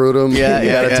still screwed him. Yeah,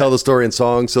 you got to tell the story in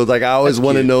song." So I always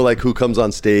want to know who comes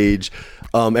on stage.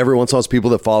 Every once in a while, it's people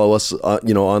that follow us,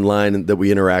 online and that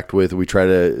we interact with. We try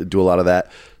to do a lot of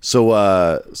that.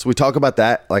 So we talk about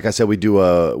that. Like I said, we do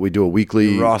a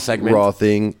weekly Raw segment. Raw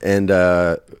thing,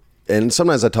 and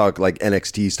sometimes I talk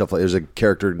NXT stuff. There's a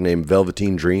character named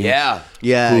Velveteen Dream. Yeah.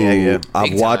 Yeah.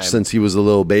 I've Big watched time. since he was a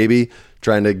little baby,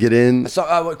 trying to get in. So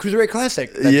Cruiserweight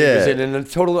Classic. That Yeah. he was in, and a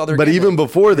total other. But gimmick. even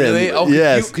before then, Really? Oh,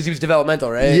 yes. because he was developmental,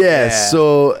 right? Yes. Yeah.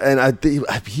 So, and I think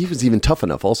he was even tough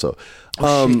enough also.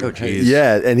 jeez.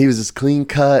 Yeah, and he was just clean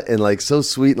cut and so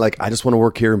sweet. I just want to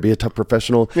work here and be a tough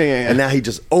professional. Yeah. And now he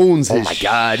just owns his my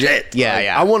God. shit.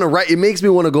 Yeah. I want to write. It makes me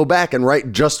want to go back and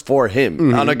write just for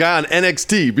him. On a guy on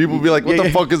NXT. People will be like, what the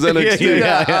fuck is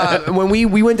NXT? When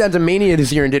we went down to Mania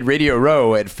this year and did Radio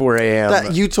Row at 4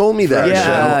 a.m. You told me that.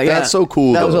 Yeah. That's so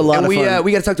cool. That was though. a lot And of fun.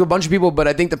 we got to talk to a bunch of people, but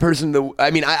I think the person that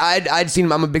I'd seen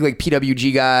him. I'm a big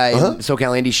PWG guy, and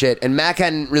SoCal Indie shit, and Mac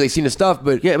hadn't really seen his stuff,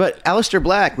 but Yeah, but Aleister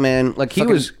Black, man, he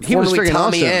was formerly friggin'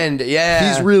 Tommy awesome. End. Yeah,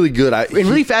 He's really good. And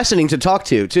really fascinating to talk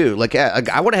to too.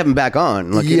 I want to have him back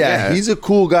on. He's a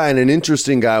cool guy and an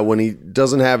interesting guy when he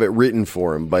doesn't have it written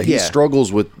for him, but he Yeah.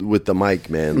 struggles with the mic,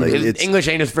 man. It's English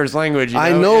ain't his first language.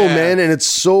 I know, man, and it's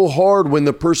so hard when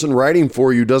the person writing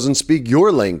for you doesn't speak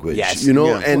your language. Yes,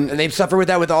 and and they suffer with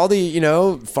that with all the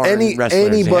foreign wrestlers.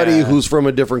 anybody Yeah. who's from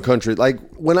a different country.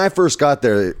 When I first got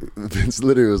there, Vince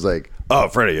literally was like, "Oh,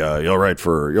 Freddie, you'll write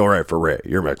for Ray.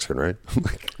 You're Mexican, right?"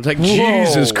 It's like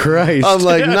Jesus Christ. I'm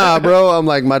like, nah, bro. I'm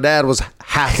like, my dad was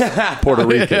half Puerto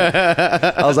Rican.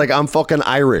 I was like, I'm fucking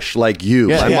Irish, like you.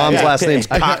 My mom's last name's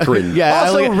Cochran.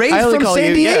 Also, Ray's from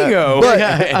San Diego. But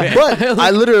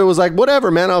I literally was like,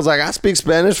 whatever, man. I was like, I speak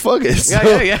Spanish. Fuck it.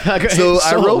 So, so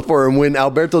I wrote for him when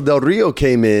Alberto Del Rio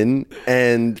came in,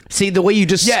 and See the way you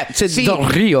just said Del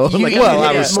Rio. You,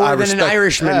 I more than an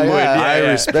Irishman would.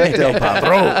 I respect El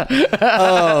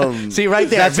Patron. See right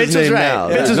there. That's Vince his name was right. now.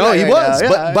 Vince was No, right he right was. now.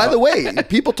 But Yeah. by the way,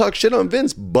 people talk shit on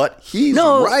Vince, but he's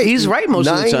No, right. he's right most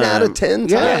of the 9 time. out of 10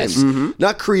 Yes. times.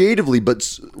 Not creatively,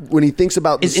 but when he thinks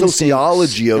about the His instincts.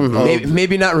 sociology of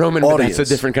Maybe not Roman, but audience. that's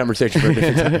a different conversation for a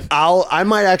different time. I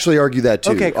might actually argue that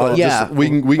too. Okay, cool. Yeah. we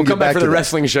can We'll get come back for to the that.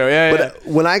 wrestling show. Yeah, But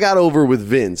when I got over with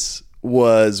Vince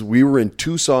was we were in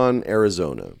Tucson,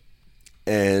 Arizona,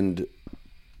 and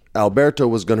Alberto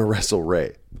was going to wrestle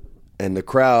Ray, and the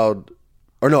crowd,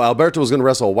 or no, Alberto was going to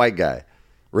wrestle a white guy.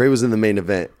 Ray was in the main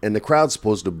event, and the crowd's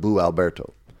supposed to boo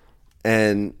Alberto,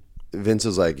 and Vince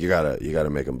was like, you gotta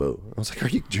make him boo. I was like, are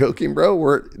you joking,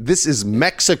 bro? This is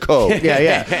Mexico.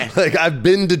 Yeah. Like, I've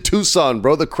been to Tucson,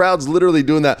 bro. The crowd's literally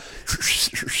doing that,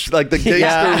 like the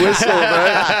gangster whistle,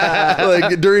 right?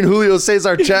 Like during Julio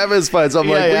Cesar Chavez fights. I'm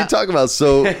like, what are you talking about?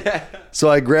 So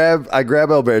I grab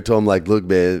Alberto. I'm like, look,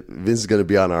 man, Vince is gonna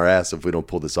be on our ass if we don't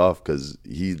pull this off because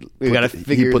we gotta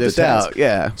figure this out.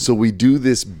 Yeah. So we do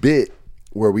this bit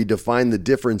where we define the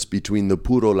difference between the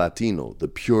puro Latino, the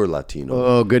pure Latino.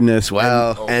 Oh, goodness.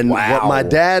 Wow. And what my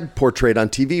dad portrayed on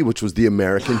TV, which was the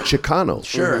American Chicano.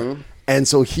 Sure. Mm-hmm. And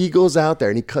so he goes out there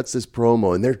and he cuts this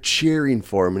promo and they're cheering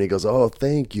for him. And he goes, oh,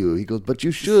 thank you. He goes, but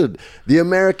you should. The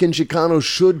American Chicano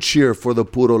should cheer for the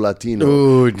puro Latino.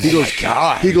 Ooh, he goes,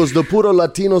 he goes, the puro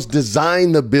Latinos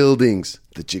design the buildings.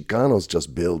 The Chicanos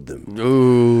just build them.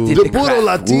 Ooh. The puro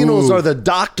Latinos are the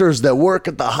doctors that work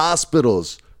at the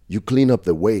hospitals. You clean up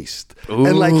the waste.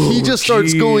 And like he just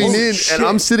starts going in and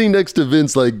I'm sitting next to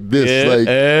Vince like this. Like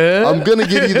I'm going to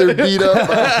get either beat up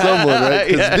by someone, right?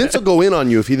 Because Vince will go in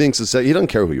on you if he thinks he doesn't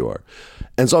care who you are.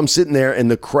 And so I'm sitting there and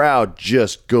the crowd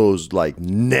just goes like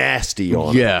nasty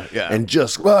on him. Yeah. And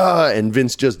just, and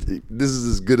Vince just, this is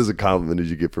as good as a compliment as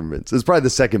you get from Vince. It's probably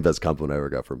the second best compliment I ever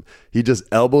got from him. He just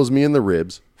elbows me in the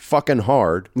ribs fucking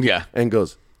hard. Yeah. And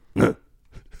goes,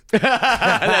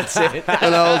 That's it.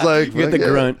 and I was like, Get the "Fuck yeah."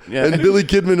 grunt. Yeah. And Billy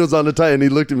Kidman was on the tie, and he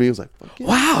looked at me. He was like, "Fuck yeah."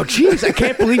 Wow, jeez, I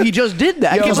can't believe he just did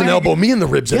that. He doesn't elbow me in the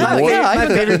ribs anymore. I My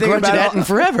haven't favorite thing grudged about that all- in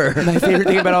forever. My favorite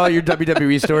thing about all your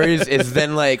WWE stories is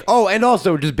then like, oh, and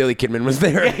also just Billy Kidman was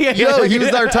there. Yo, he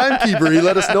was our timekeeper. He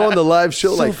let us know on the live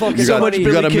show, like, fucking you got, much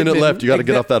you got a Billy minute Kidman. left. You got to Like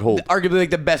get off that hold. Arguably like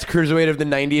the best cruiserweight of the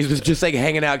 90s was just like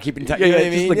hanging out, keeping time. You know what I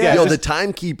just mean? like, Yeah. Yo, the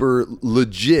timekeeper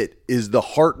legit is the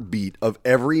heartbeat of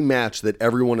every match that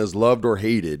everyone has loved or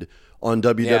hated on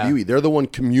WWE. Yeah. They're the one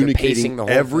pacing communicating the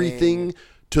whole everything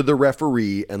to the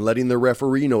referee and letting the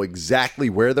referee know exactly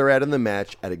where they're at in the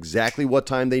match, at exactly what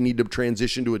time they need to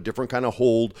transition to a different kind of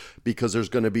hold because there's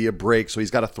going to be a break. So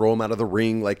he's got to throw them out of the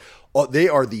ring. Like, they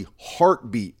are the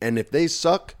heartbeat. And if they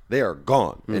suck, they are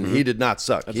gone. And he did not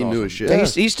suck. He knew his shit. Yeah,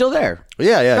 he's still there.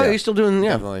 Yeah. No, he's still doing.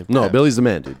 Yeah. No, Billy's the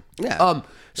man, dude. Yeah.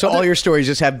 So all your stories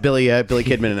just have Billy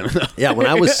Kidman in them. Yeah, when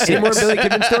I was Any more 6, Billy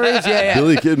Kidman stories? Yeah.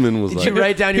 Billy Kidman was Did like, you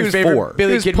write down he your was favorite 4.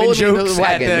 Billy He was Kidman pulling me into jokes the at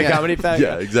wagon, the yeah. Comedy Factory?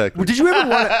 Yeah, exactly. Did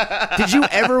you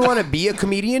ever want to be a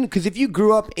comedian? Because if you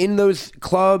grew up in those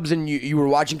clubs and you were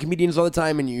watching comedians all the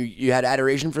time and you had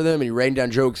adoration for them and you writing down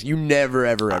jokes, you never,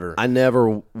 ever. I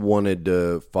never wanted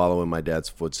to follow in my dad's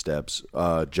footsteps.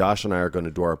 Josh and I are going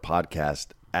to do our podcast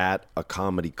at a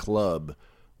comedy club,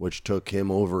 which took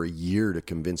him over a year to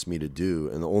convince me to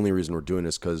do. And the only reason we're doing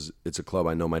this because it's a club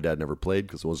I know my dad never played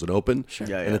because it wasn't open. Sure.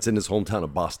 Yeah, and it's in his hometown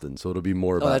of Boston. So it'll be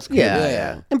more about that's good.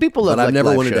 Yeah. And people love. But I've like, never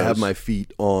live wanted to shows. have my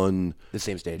feet on The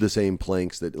same stage. the same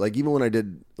planks that, like, even when I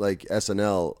did like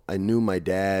SNL, I knew my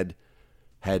dad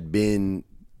had been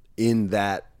in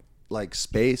that like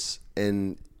space,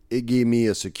 and it gave me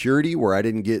a security where I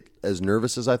didn't get as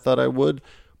nervous as I thought I would.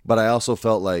 But I also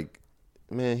felt like,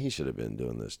 man, he should have been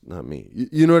doing this, not me.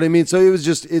 You know what I mean? So it was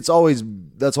just, that's always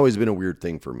been a weird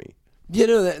thing for me. Yeah,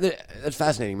 no, that's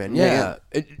fascinating, man. Yeah.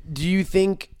 Do you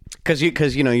think? Because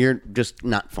you're just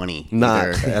not funny. Not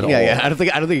either. at all. Yeah. I don't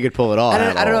think you could pull it off.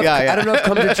 I don't know. I don't know if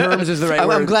 "come to terms" is the right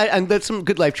word. I'm glad. That's some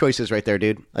good life choices right there,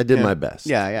 dude. I did my best.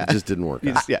 Yeah. It just didn't work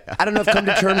out. Yeah. I don't know if "come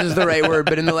to terms" is the right word,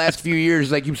 but in the last few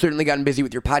years, like, you've certainly gotten busy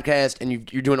with your podcast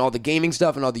and you're doing all the gaming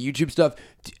stuff and all the YouTube stuff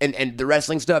and the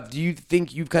wrestling stuff. Do you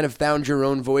think you've kind of found your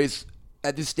own voice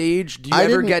at this stage? Do you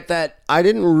ever get that? I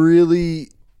didn't really.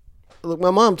 Look,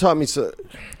 my mom taught me so.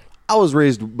 I was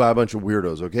raised by a bunch of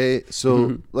weirdos, okay?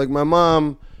 So, like, my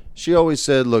mom, she always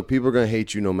said, look, people are going to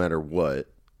hate you no matter what.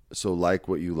 So, like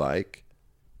what you like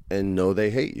and know they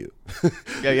hate you.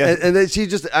 Yeah. And then she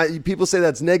just, people say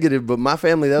that's negative, but my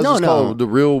family, that was just No. called the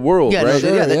real world, Yeah, right?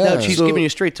 no, she's So- giving you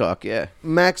straight talk. Yeah.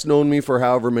 Mac's known me for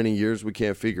however many years. We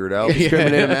can't figure it out.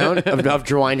 Discriminate amount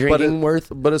of wine drinking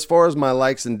worth? But as far as my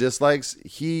likes and dislikes,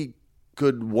 he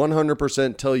could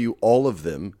 100% tell you all of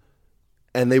them,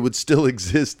 and they would still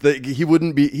exist. He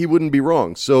wouldn't be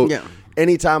wrong. So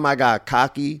anytime I got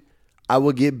cocky, I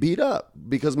would get beat up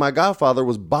because my godfather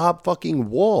was Bob fucking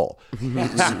Wall.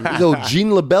 So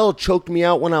Gene LaBelle choked me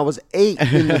out when I was 8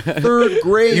 in the 3rd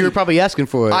grade. You were probably asking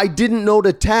for it. I didn't know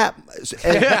to tap.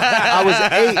 And I was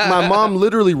 8. My mom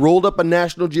literally rolled up a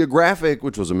National Geographic,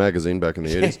 which was a magazine back in the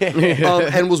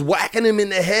 80s, and was whacking him in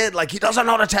the head like he doesn't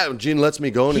know to tap. Gene lets me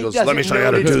go and he goes, let me show you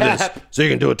how to do this so you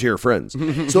can do it to your friends.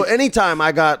 So anytime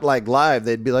I got like live,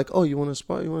 they'd be like, oh, you want to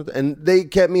spot? And they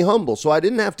kept me humble. So I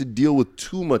didn't have to deal with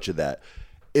too much of that.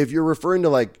 If you're referring to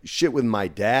like shit with my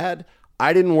dad,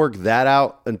 I didn't work that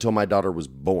out until my daughter was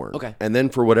born. Okay. And then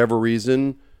for whatever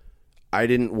reason, I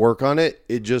didn't work on it.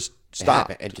 It just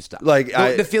stopped. It just stopped. Like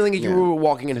the feeling that you were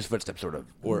walking in his footsteps, sort of,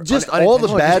 or just all the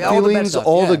bad feelings,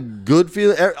 all the good. good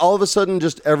feelings. All of a sudden,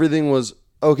 just everything was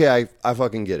okay. I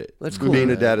fucking get it. That's cool. Being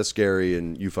a dad is scary,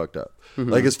 and you fucked up.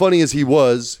 Like as funny as he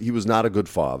was not a good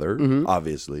father.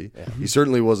 Obviously, he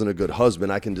certainly wasn't a good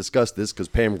husband. I can discuss this because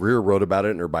Pam Grier wrote about it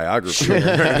in her biography.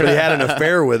 But he had an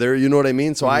affair with her. You know what I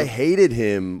mean? So I hated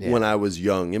him when I was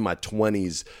young, in my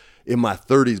 20s, in my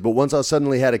 30s. But once I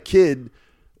suddenly had a kid,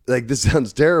 like this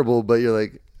sounds terrible, but you're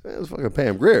like, man, it was fucking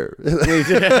Pam Grier. If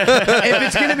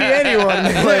it's gonna be anyone,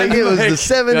 like it was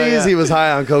the 70s. He was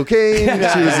high on cocaine.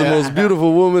 She was the most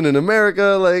beautiful woman in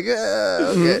America. Like,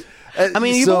 okay. I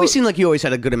mean, you've always seemed like you always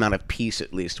had a good amount of peace,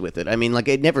 at least with it. I mean, like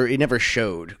it never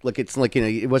showed. Like it's like, you know,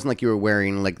 it wasn't like you were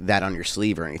wearing like that on your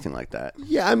sleeve or anything like that.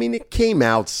 Yeah, I mean, it came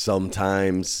out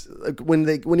sometimes. Like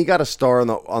when he got a star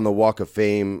on the Walk of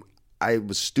Fame, I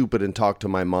was stupid and talked to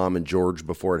my mom and George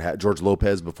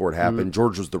Lopez before it happened.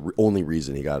 George was the only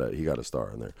reason he got a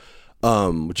star in there,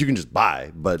 which you can just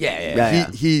buy. But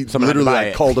he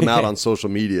literally called him out on social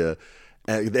media.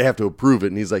 And they have to approve it,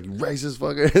 and he's like, "You racist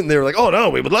fucker," and they were like, "Oh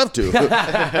no, we would love to."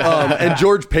 And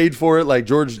George paid for it. Like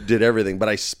George did everything, but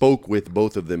I spoke with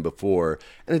both of them before,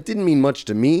 and it didn't mean much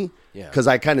to me because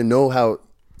I kind of know how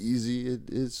easy it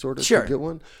is, sort of, to get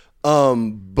one.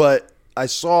 But I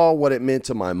saw what it meant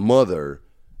to my mother,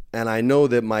 and I know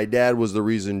that my dad was the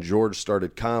reason George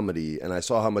started comedy, and I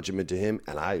saw how much it meant to him,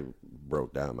 and I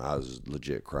broke down. I was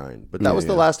legit crying. But that was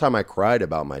the last time I cried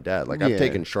about my dad. Like I've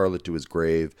taken Charlotte to his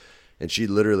grave. And she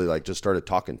literally like just started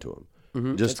talking to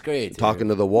him, just That's great, talking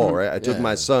to the wall. Right. I took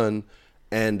my son,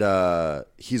 and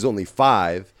he's only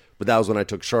 5, but that was when I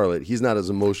took Charlotte. He's not as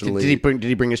emotionally. Did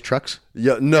he bring his trucks?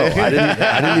 Yeah, no, I didn't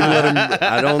even let him.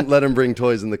 I don't let him bring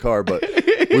toys in the car. But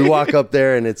we walk up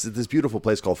there, and it's this beautiful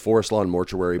place called Forest Lawn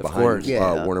Mortuary behind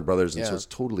Warner Brothers, and so it's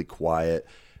totally quiet.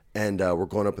 And we're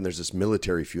going up, and there's this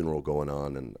military funeral going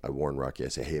on. And I warn Rocky. I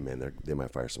say, "Hey, man, they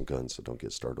might fire some guns, so don't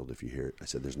get startled if you hear it." I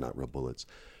said, "There's not real bullets."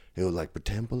 He was like,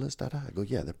 "Pretend bullets, I go,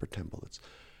 "Yeah, they're pretend bullets."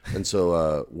 And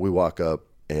so we walk up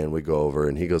and we go over,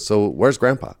 and he goes, "So where's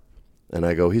Grandpa?" And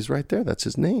I go, "He's right there. That's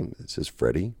his name. It says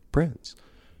Freddie Prinze."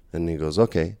 And he goes,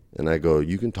 "Okay." And I go,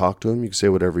 "You can talk to him. You can say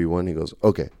whatever you want." He goes,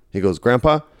 "Okay." He goes,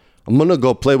 "Grandpa, I'm going to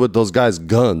go play with those guys'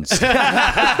 guns."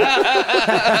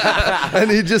 And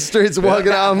he just starts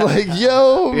walking out. I'm like,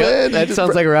 "Yo, man. That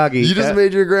sounds like Rocky. You just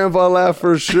made your grandpa laugh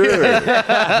for sure."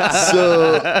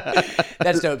 So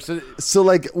That's dope. So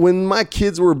like when my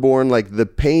kids were born, like the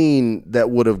pain that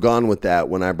would have gone with that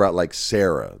when I brought like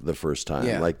Sarah the first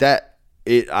time, like that,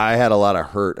 I had a lot of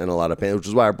hurt and a lot of pain, which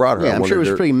is why I brought her. Yeah, I'm sure it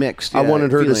was pretty mixed. I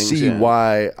wanted her to see yeah.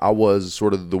 why I was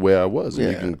sort of the way I was,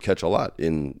 and you can catch a lot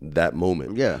in that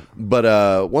moment. Yeah.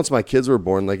 But once my kids were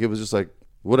born, like it was just like,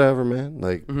 whatever, man.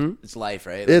 Like it's life,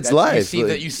 right? Like it's life.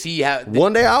 You see how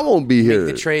one day I won't be here.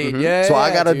 The trade, So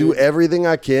I got to do everything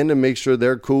I can to make sure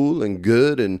they're cool and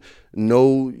good and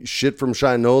no shit from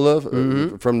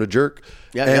Shinola from the jerk.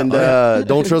 And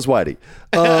don't trust Whitey.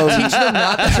 Teach them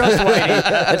not to trust Whitey.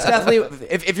 That's definitely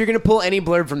if you're gonna pull any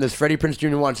blurb from this, Freddie Prinze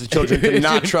Jr. wants his children to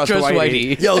not trust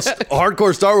Whitey. Yo,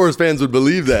 hardcore Star Wars fans would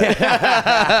believe that.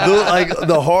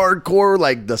 the hardcore,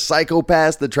 like the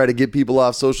psychopaths that try to get people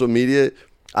off social media.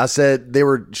 I said they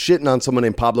were shitting on someone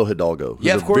named Pablo Hidalgo,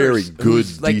 who's of course. a very good,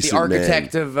 who's like decent the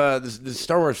architect man. of the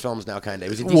Star Wars films now, kind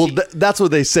of. Well, that's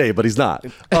what they say, but he's not.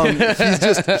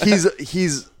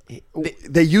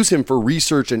 They use him for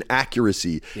research and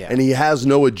accuracy, and he has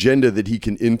no agenda that he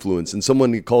can influence. And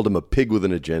someone called him a pig with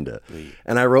an agenda.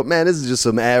 And I wrote, man, this is just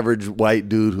some average white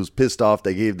dude who's pissed off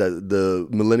they gave the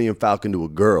Millennium Falcon to a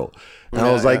girl. And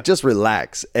I was like, just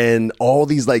relax. And all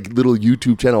these like little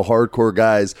YouTube channel hardcore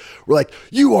guys were like,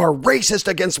 you are racist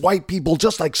against white people,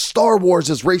 just like Star Wars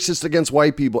is racist against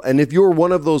white people. And if you're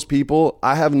one of those people,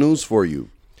 I have news for you.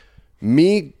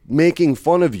 Me making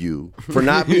fun of you for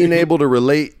not being able to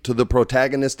relate to the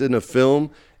protagonist in a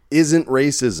film isn't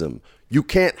racism. You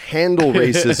can't handle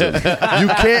racism.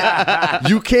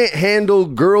 You can't handle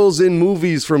girls in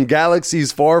movies from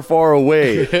galaxies far, far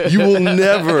away. You will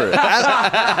never.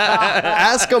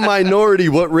 Ask a minority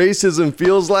what racism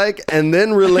feels like and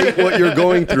then relate what you're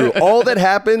going through. All that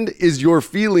happened is your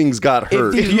feelings got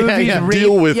hurt.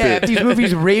 Deal with it. If these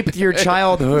movies raped your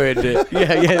childhood.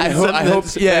 I hope.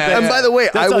 And by the way,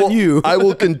 I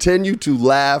will continue to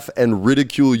laugh and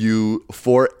ridicule you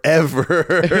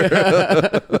forever.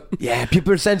 Yeah,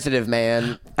 people are sensitive,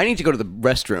 man. I need to go to the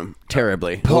restroom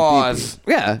terribly. Pause.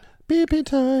 Yeah. Pee-pee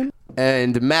time.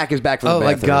 And Mac is back from the Oh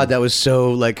my bathroom. God, that was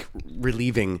so like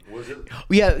relieving.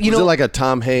 Yeah, Was it like a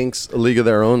Tom Hanks, A League of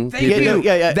Their Own?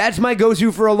 Yeah. That's my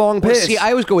go-to for a long piss. See,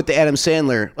 I always go with the Adam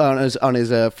Sandler on his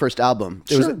first album.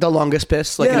 It was the longest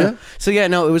piss. Like, Yeah. So yeah,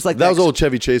 no, it was like That was old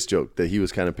Chevy Chase joke that he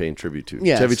was kind of paying tribute to.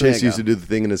 Yeah, Chevy so there Chase you used go. to do the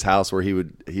thing in his house where he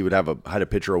would had a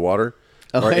pitcher of water.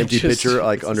 Oh, or an and empty just- pitcher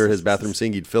like under his bathroom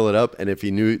sink. He'd fill it up, and if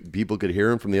he knew people could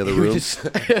hear him from the other room,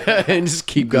 and just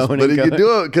keep going. but and he going. could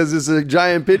do it because it's a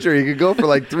giant pitcher. He could go for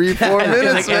like 3-4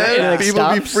 minutes, man. and it People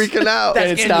be stops. freaking out.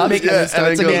 And it stops. Making Yeah, it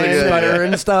starts and it goes again, again. sputter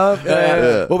and stuff.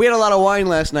 Yeah. Well, we had a lot of wine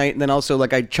last night, and then also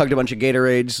like I chugged a bunch of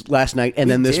Gatorades last night, and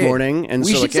then this did. morning. And we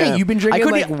so, should like, say yeah. you've been I drinking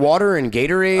couldn't- like water and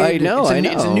Gatorade. I know.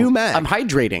 It's a new Mac. I'm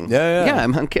hydrating. Yeah.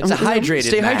 I'm hydrated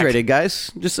Stay Mac. hydrated,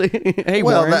 guys. Just say, hey,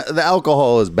 Well, Warren. the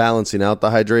alcohol is balancing out the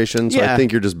hydration, so Yeah. I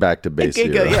think you're just back to base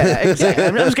here. Yeah, exactly.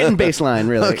 I'm just getting baseline,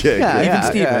 really. Okay, yeah, good. yeah,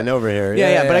 Even Steven yeah. over here.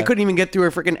 Yeah, but I couldn't even get through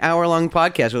a freaking hour-long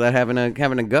podcast without having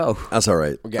to go. That's all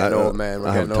right. We're getting old, man. We're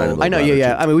I have getting tiny old. little I know, bladder,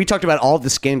 yeah. too. I mean, we talked about all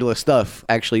the scandalous stuff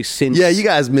actually since. Yeah, you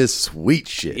guys miss sweet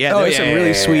shit. Yeah, there was some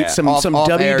really sweet, some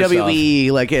Off-air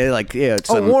WWE, like Oh,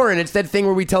 some, Warren, it's that thing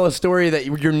where we tell a story that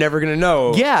you're never going to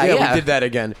know. Yeah. we did that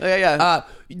again. Yeah.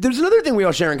 There's another thing we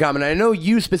all share in common. I know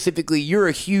you specifically, you're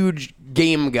a huge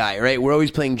game guy, right? We're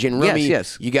always playing Gin Rummy.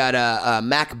 Yes. You got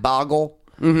Mac Boggle.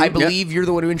 I believe you're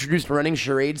the one who introduced running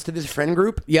charades to this friend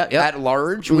group at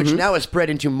large, which now has spread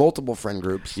into multiple friend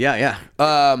groups. Yeah.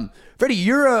 Freddie,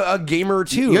 you're a gamer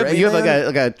too, right? You have man?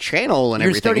 like a channel and You're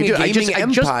everything. starting a I gaming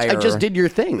empire. just did your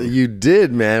thing. You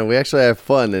did, man. We actually had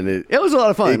fun, and It was a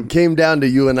lot of fun. it came down to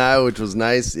you and I, which was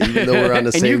nice, even though we're on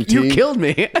the and same team. you killed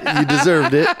me. You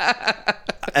deserved it.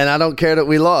 And I don't care that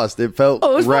we lost. It felt it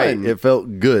was right. fun. It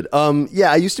felt good.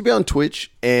 I used to be on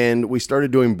Twitch, and we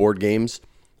started doing board games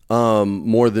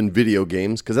more than video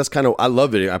games because that's kind of I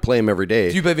love video. I play them every day.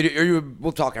 Do you play video?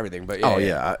 We'll talk everything, but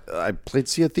I played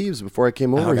Sea of Thieves before I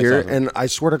came over that's here, awesome. and I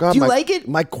swear to God, Do you like it?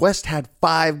 My quest had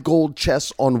 5 gold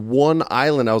chests on one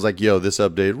island. I was like, "Yo, this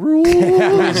update rules."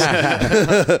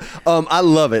 I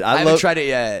love it. I haven't tried it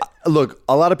yet. Look,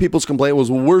 a lot of people's complaint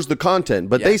was, "Well, where's the content?"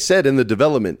 But they said in the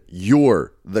development,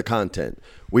 "You're the content.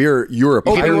 You're a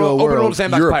pirate. Open world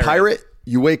sandbox You're a pirate. pirate.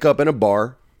 You wake up in a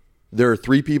bar. There are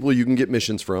 3 people you can get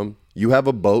missions from. You have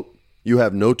a boat. You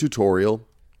have no tutorial.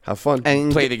 Have fun.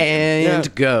 and Play the game.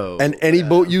 and go. And any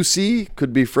boat you see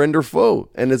could be friend or foe.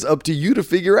 And it's up to you to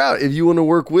figure out if you want to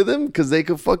work with them because they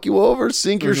could fuck you over,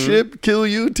 sink your ship, kill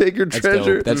you, take your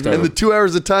treasure. dope. That's dope. And the 2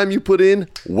 hours of time you put in,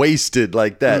 wasted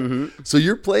like that. So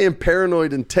you're playing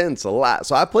paranoid intense a lot.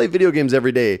 So I play video games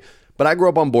every day, but I grew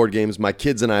up on board games. My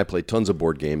kids and I play tons of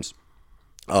board games.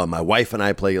 My wife and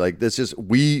I play like this.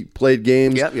 We played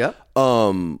games. Yep.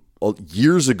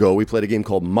 Years ago, we played a game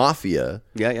called Mafia.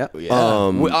 Yeah.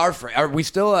 We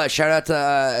still shout out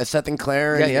to Seth and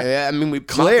Claire. Yeah. I mean,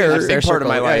 Claire- Mafia's a big part of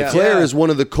my circle. life. Yeah. Claire is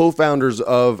one of the co-founders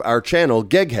of our channel,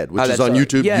 Geghead, which is that's on right.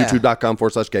 YouTube, Yeah.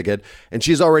 youtube.com/Geghead. And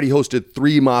she's already hosted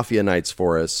 3 Mafia nights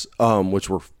for us, which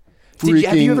were Have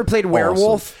you ever freaking played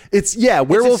Werewolf? awesome.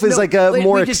 Werewolf is like a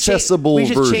more accessible We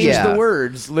just version. changed Yeah. the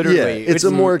words, literally. Yeah, it's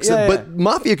a more but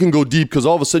Mafia can go deep because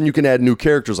all of a sudden you can add new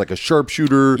characters like a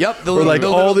sharpshooter, Yep, or like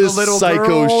all this little psycho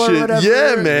girl or shit. whatever.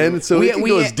 Yeah, man. So it can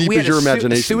go as deep we as had your a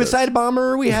imagination. Suicide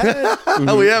bomber we had.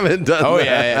 We haven't done. Oh that.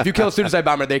 yeah, if you kill a suicide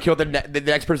bomber, they kill the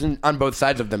next person on both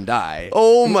sides of them die.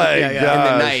 Oh my god! In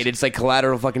the night, it's like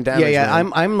collateral fucking damage. Yeah.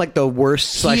 man. I'm like the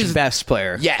worst He's- / best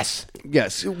player. Yes.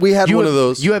 Yes. We had one of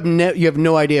those. You have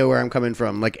no idea where I'm coming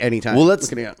from. Like anytime. Well,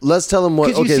 Looking at- let's tell him what.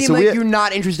 Because you Okay, seem so like you're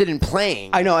not interested in playing.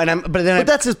 I know, but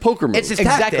that's his poker move. It's his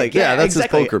Exactly. tactic. Yeah, that's his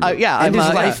exactly. poker move. Yeah, And I'm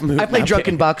his life move. I play Okay.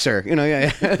 drunken boxer.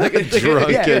 Yeah. Drunken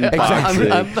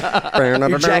boxer.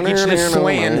 You're Jackie Chan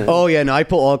Swan. Oh yeah, no, I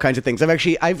pull all kinds of things.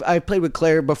 I've played with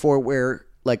Claire before where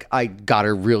like I got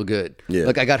her real good. Yeah.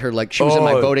 Like I got her like she was in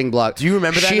my voting block. Do you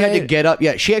remember that She had to night? get up.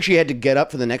 Yeah, she actually had to get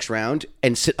up for the next round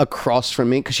and sit across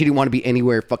from me because she didn't want to be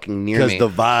anywhere fucking near me. Because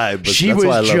the vibe. She that's was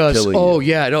why I love just killing oh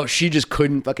you. yeah, no, she just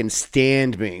couldn't fucking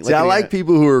stand me. See, I like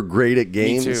people who are great at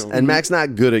games, too. and Mac's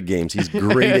not good at games. He's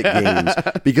great at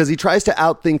games because he tries to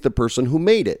outthink the person who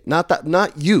made it, not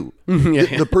you.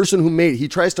 The person who made it. He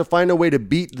tries to find a way to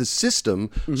beat the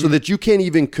system so that you can't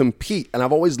even compete. And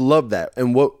I've always loved that.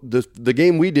 And what the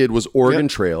game we did was Oregon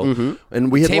Trail,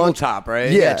 and we had Tabletop,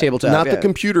 right? Yeah, Yeah, tabletop, not yeah. the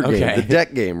computer game, Okay. the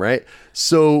deck game, right?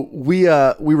 So we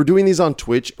were doing these on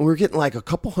Twitch, and we were getting like a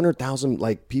couple 100,000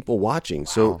 like people watching.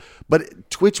 So, but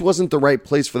Twitch wasn't the right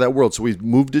place for that world, so we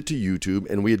moved it to YouTube,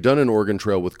 and we had done an Oregon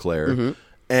Trail with Claire.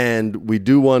 And we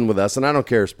do one with us, and I don't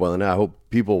care spoiling it. I hope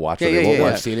people watch it. They won't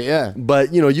watch. I've seen it, yeah.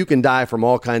 But, you can die from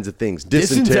all kinds of things.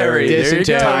 Dysentery,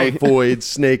 typhoid,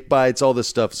 snake bites, all this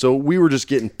stuff. So we were just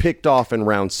getting picked off in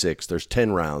round 6. There's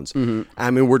 10 rounds. I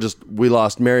mean, we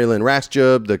lost Mary Lynn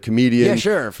Raxjub, the comedian. Yeah,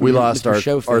 sure. We lost our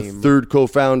third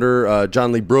co-founder,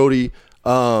 John Lee Brody.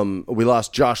 We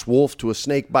lost Josh Wolf to a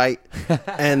snake bite.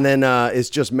 And then it's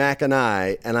just Mac and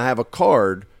I have a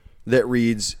card that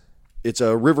reads, it's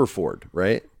a river ford,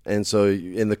 right? And so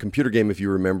in the computer game, if you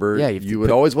remember, you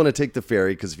would always want to take the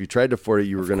ferry because if you tried to ford it,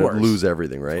 you were going to lose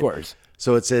everything, right? Of course.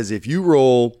 So it says if you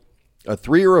roll a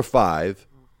 3 or a 5,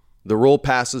 the roll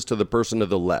passes to the person to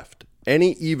the left.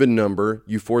 Any even number,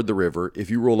 you ford the river.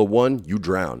 If you roll a 1, you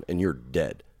drown and you're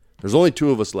dead. There's only 2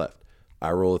 of us left.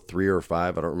 I roll a 3 or a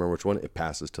 5. I don't remember which one. It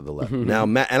passes to the left. Now,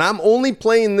 Matt, and I'm only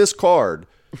playing this card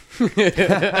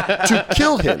to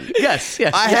kill him. Yes.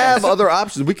 I have other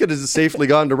options. We could have safely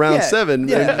gone to round 7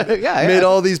 and made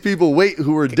all these people wait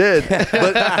who were dead.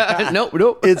 But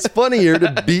nope. It's funnier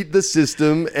to beat the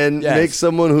system and make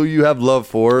someone who you have love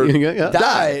for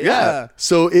die. Yeah.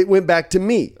 So it went back to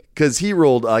me. Because he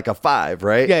rolled like a 5,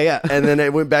 right? Yeah. And then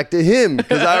it went back to him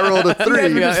because I rolled a 3. You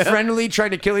guys were just friendly,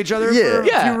 trying to kill each other for a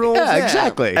few rolls? Yeah,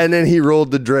 exactly. And then he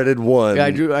rolled the dreaded 1. Yeah,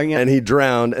 and he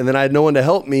drowned. And then I had no one to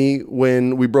help me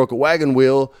when we broke a wagon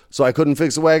wheel, so I couldn't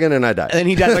fix the wagon, and I died. And then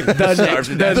he died like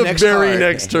the very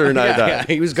next turn I died. Yeah,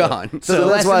 he was gone. So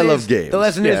that's why I love games. The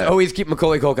lesson is always keep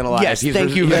Macaulay Culkin alive. Yes,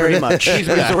 thank you very much. He's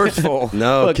resourceful.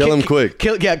 No, Well, kill him quick.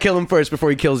 Kill him first before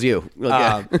he kills you.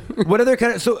 What other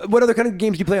kind of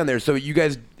games do you play on there? So you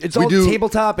guys, it's all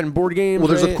tabletop and board games. Well,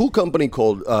 there's right? a cool company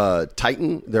called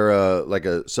Titan. They're like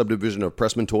a subdivision of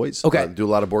Pressman Toys. Okay. Do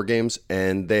a lot of board games,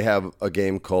 and they have a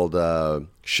game called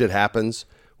Shit Happens,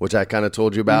 which I kind of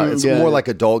told you about. It's more like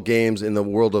adult games in the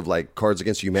world of like Cards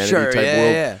Against Humanity type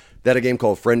world. Yeah. They had a game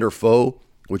called Friend or Foe,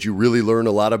 which you really learn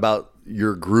a lot about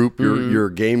your group, your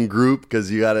game group,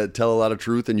 because you got to tell a lot of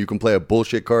truth, and you can play a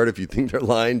bullshit card if you think they're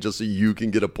lying, just so you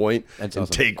can get a point and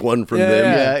take one from them.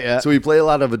 Yeah. So we play a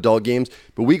lot of adult games,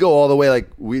 but we go all the way. Like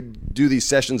we do these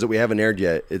sessions that we haven't aired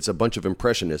yet. It's a bunch of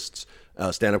impressionists,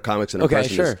 stand-up comics and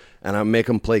impressionists, and I make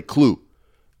them play Clue.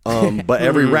 But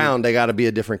every round they got to be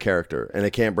a different character, and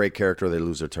they can't break character or they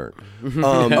lose their turn. We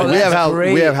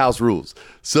have house rules,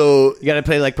 so you got to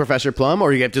play like Professor Plum,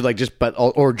 or you have to like just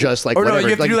just like you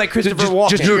have to do like Christopher Walken.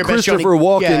 Just do Christopher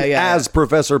Walken as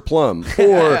Professor Plum,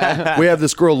 or we have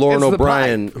this girl Lauren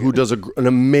O'Brien who does an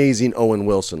amazing Owen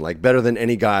Wilson, like better than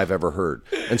any guy I've ever heard,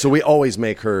 and so we always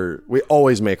make her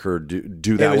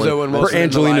do that one. Owen Wilson Her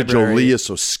Angelina in the library. Jolie is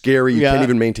so scary, you can't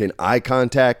even maintain eye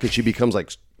contact because she becomes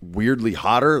like weirdly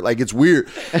hotter. Like it's weird.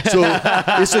 So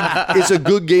it's a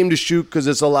good game to shoot because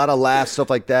it's a lot of laughs, stuff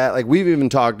like that. Like we've even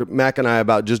talked, Mac and I,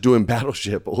 about just doing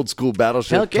Battleship, old school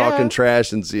Battleship, talking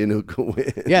trash and seeing who can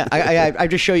win. Yeah, I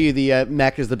just show you the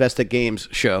Mac is the best at games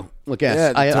show. Look,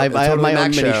 yes, I have my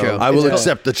own mini show. I will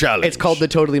accept the challenge. It's called the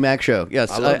Totally Mac Show. Yes,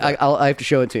 I have to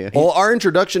show it to you. Well, our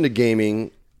introduction to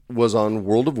gaming was on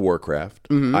World of Warcraft.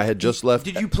 I had just left.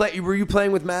 Did you play? Were you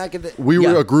playing with Mac? We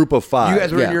were a group of 5. You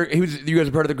guys were you guys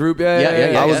were part of the group.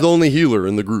 Yeah. I was the only healer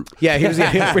in the group. Yeah, he was.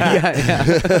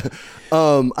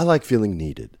 I like feeling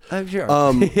needed. I'm sure.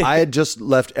 I had just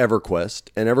left EverQuest,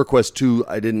 and EverQuest 2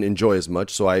 I didn't enjoy as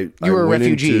much, so I were a went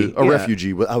refugee. into a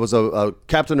refugee. I was a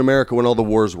Captain America when all the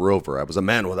wars were over. I was a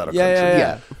man without a country.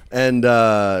 Yeah. And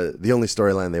the only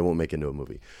storyline they won't make into a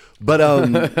movie, but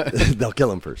they'll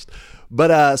kill him first. But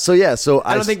I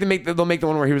don't think they'll make the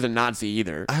one where he was a Nazi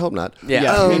either. I hope not.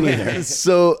 Yeah. Me neither.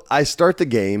 So I start the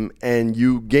game, and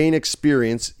you gain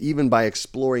experience even by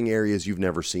exploring areas you've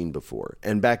never seen before.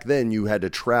 And back then, you had to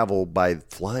travel by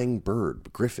flying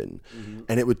bird, Griffin,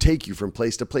 and it would take you from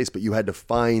place to place, but you had to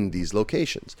find these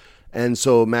locations. And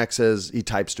so Max says, he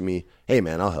types to me, "Hey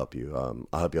man, I'll help you.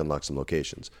 I'll help you unlock some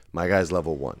locations." My guy's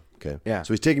level 1. Okay. Yeah.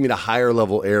 So he's taking me to higher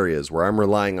level areas where I'm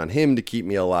relying on him to keep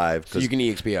me alive. So you can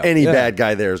EXP up. Any bad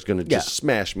guy there is going to just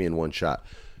smash me in one shot.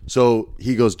 So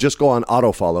he goes, just go on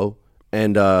auto follow,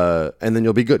 and then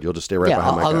you'll be good. You'll just stay right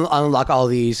behind my guy. I'll unlock all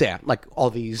these. Yeah, like all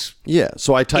these. Yeah.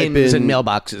 So I type ins in and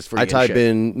mailboxes for you. I type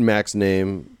in Mac's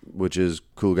name, which is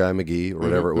Cool Guy McGee or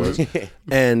whatever it was,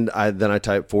 and then I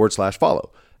type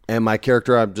 /follow. And my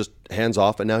character, I'm just hands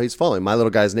off, and now he's following. My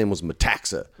little guy's name was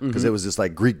Metaxa because it was this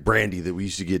like Greek brandy that we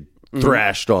used to get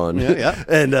thrashed on.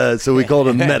 And so we called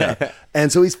him Meta.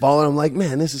 And so he's following. I'm like,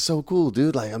 man, this is so cool,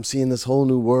 dude. Like I'm seeing this whole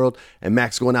new world. And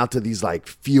Mac's going out to these like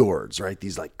fjords, right?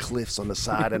 These like cliffs on the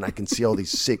side, and I can see all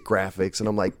these sick graphics. And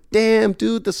I'm like, damn,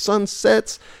 dude, the sun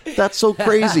sets. That's so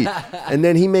crazy. And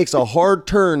then he makes a hard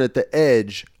turn at the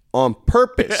edge on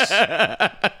purpose.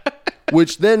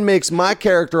 which then makes my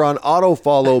character on auto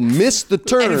follow miss the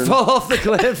turn and fall off the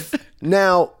cliff.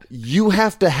 Now you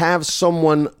have to have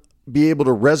someone be able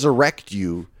to resurrect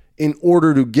you in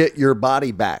order to get your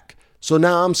body back. So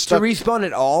now I'm To stuck. respawn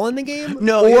it all in the game?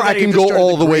 No, Or you I gotta can either go start at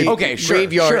all the way- Okay, sure,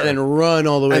 graveyard sure. and then run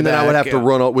all the way and then back. I would have to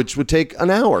run out, which would take an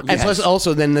hour. And plus,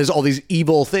 also, then there's all these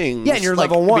evil things. Yeah, and you're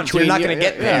like, level 1, so you're between not you- going to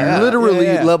get yeah, there. yeah. Literally,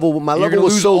 Yeah. my You're level gonna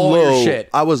was lose so all your low. shit.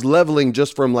 I was leveling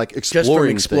just from like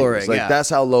exploring, exploring, things. Like yeah. that's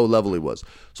how low level he was.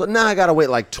 So now I gotta wait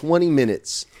like 20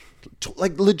 minutes.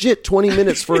 Like legit 20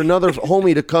 minutes for another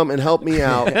homie to come and help me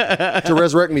out to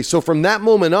resurrect me. So from that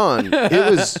moment on,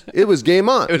 it was game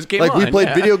on. It was game like we on, played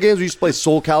yeah. video games. We used to play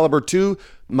Soul Calibur 2.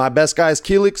 My best guy is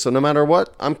Keelik, so no matter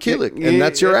what, I'm Keelik, and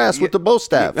that's your ass with the bow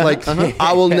staff. Like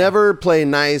I will never play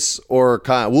nice or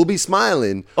kind. We'll be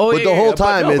smiling, but the whole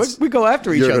time it's we go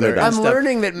after each you're gonna other. die. I'm Stuff.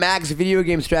 learning that Mac's video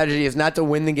game strategy is not to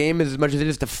win the game as much as it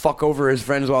is to fuck over his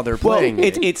friends while they're Well, playing.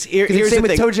 it's Here's here's the same the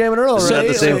with thing. Toe Jam and Earl, right? Is that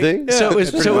the same thing? So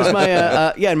it was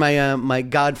my my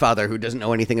godfather, who doesn't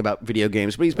know anything about video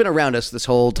games, but he's been around us this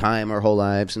whole time, our whole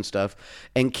lives and stuff.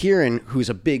 And Kieran, who's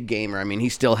a big gamer, I mean, he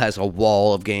still has a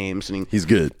wall of games, and He's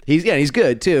good. He's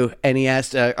good too. And he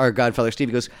asked our godfather Steve.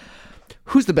 He goes,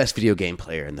 "Who's the best video game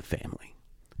player in the family?"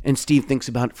 And Steve thinks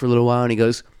about it for a little while, and he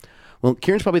goes, "Well,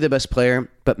 Kieran's probably the best player,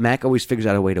 but Mac always figures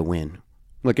out a way to win."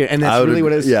 Look, and that's I would really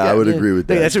what it is. agree- yeah, I would agree with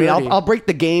that. That's what I'll break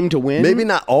the game to win. Maybe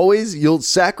not always. You'll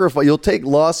sacrifice. You'll take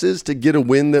losses to get a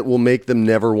win that will make them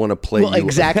never want to play. Well, you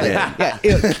exactly. again.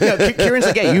 Kieran's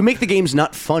like, you make the games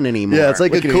not fun anymore. Yeah, it's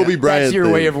like Look a at Kobe you. Bryant. That's your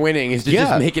thing. way of winning is to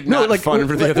just make it not fun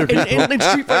for the other people. In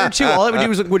Street Fighter 2, all I would do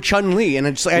was with Chun-Li, and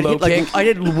it's like, Low kick. I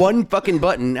did one fucking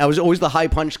button. I was always the high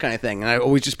punch kind of thing, and I'd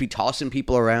always just be tossing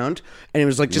people around, and it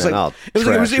was like just Man, like I'll it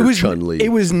trash was your Chun-Li. it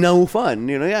was no fun,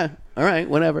 Yeah. All right,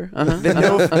 whatever.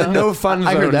 The no fun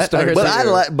I zone heard that. starts But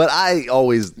there. but I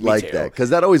always like too. that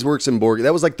because that always works in board.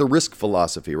 That was like the risk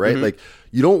philosophy, right? Mm-hmm. Like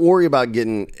you don't worry about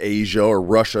getting Asia or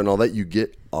Russia and all that. You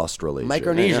get Australasia,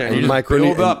 Micronesia, and you just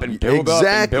Micronesia, build up and build up and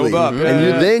exactly. build up. And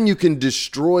Yeah. then you can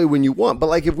destroy when you want. But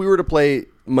like if we were to play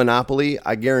Monopoly,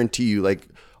 I guarantee you, like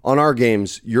on our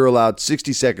games, you're allowed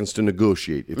 60 seconds to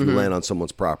negotiate if you land on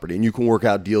someone's property, and you can work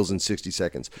out deals in 60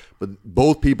 seconds. But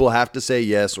both people have to say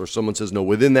yes, or someone says no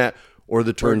within that, or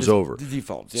the turn's over. the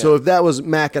defaults, yeah. So if that was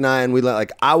Mac and I, and we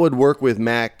like, I would work with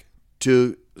Mac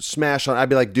to smash on. I'd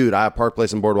be like, dude, I have Park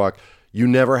Place and Boardwalk. You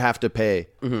never have to pay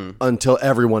until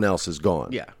everyone else is gone.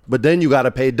 Yeah. But then you got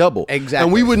to pay double. Exactly.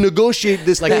 And we would negotiate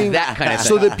this Like thing that kind of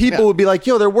so thing. that people would be like,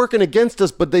 yo, they're working against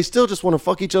us, but they still just want to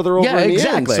fuck each other over Yeah, in the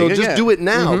exactly. end. So just Yeah. do it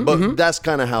now. But that's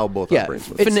kind of how both Yeah. our brains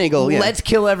work. Finagle, yeah. Let's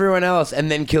kill everyone else and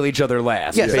then kill each other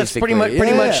last. Yes, that's basically.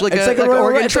 pretty much like it's a- like a like Royal,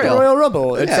 Oregon it's like a Trail. Royal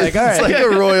Rumble. It's like all right, It's like a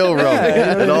Royal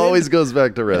Rumble. It always goes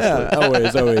back to wrestling.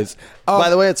 always. By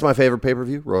the way, it's my favorite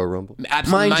pay-per-view, Royal Rumble.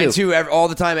 Absolutely, Mine mine too. too. All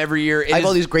the time, every year. I have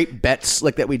all these great bets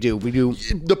like that we do. We do.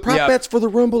 The prop Yeah. bets for the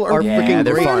Rumble are Yeah, freaking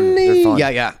they're great. fun. They're fun.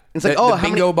 Yeah. It's like, The how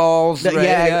bingo many balls, right?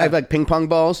 Yeah, Yeah. I have like ping pong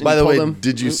balls. and By you the pull way, them.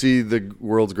 did you see the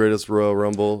world's greatest Royal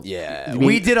Rumble? Yeah, You mean-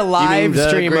 we did a you mean live the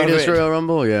stream of greatest it. Royal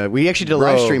Rumble. Yeah, we actually did a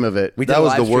Bro, live stream of it. We did that a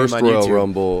was the live stream worst on Royal YouTube.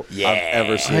 Rumble Yeah. I've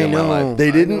ever seen I in my know, life. They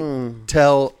I didn't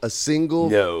tell a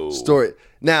single story.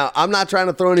 Now, I'm not trying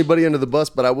to throw anybody under the bus,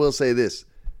 but I will say this.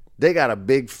 They got a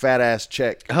big fat ass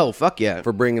check Oh fuck yeah!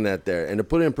 for bringing that there. And to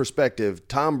put it in perspective,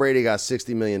 Tom Brady got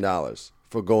 $60 million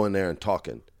for going there and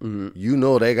talking. You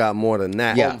know they got more than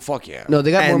that. Yeah. Oh, fuck yeah. No,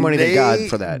 they got more And money than they God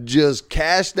for that. just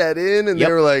cashed that in, and Yep.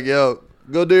 they were like, yo,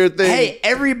 go do your thing. Hey,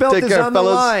 every belt Take is care, on fellas.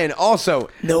 the line. Also,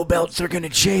 no belts are gonna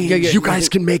change. You guys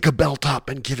can make a belt up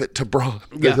and give it to Braun.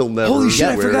 Yeah. He'll never Holy shit,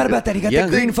 I wear forgot it. about that. He got Yeah.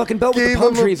 that green fucking belt with the Gave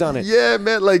palm him a- trees on it. Yeah,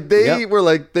 man. Like they Yep. were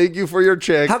like, "Thank you for your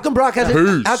check." How come Brock hasn't?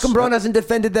 Peace. How come Braun hasn't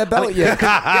defended that belt yet?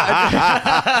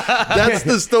 That's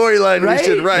the storyline Right? we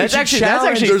should write. That's actually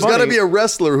There's got to funny. be a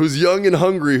wrestler who's young and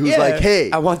hungry who's like,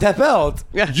 "Hey, I want that belt.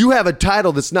 you have a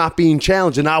title that's not being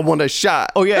challenged, and I want a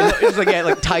shot." Oh yeah, it's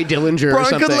like Ty Dillinger or Braun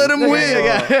something. could let him win.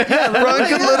 Braun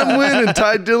could let him win, and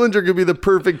Ty Dillinger could be the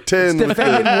perfect 10.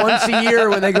 Defended once a year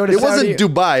when they go to It Saudi. wasn't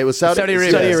Dubai. It was Saudi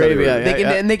Arabia. Saudi Arabia, They can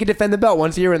yeah. and they can defend the belt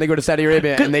once a year when they go to Saudi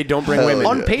Arabia and they don't bring Hell women. yeah.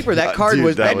 On paper, that card Dude,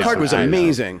 was that was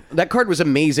amazing. That card was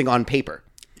amazing on paper.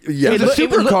 Yeah, It's a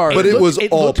super card. but it was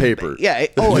all looked- paper. Yeah.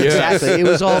 Yes. Exactly. It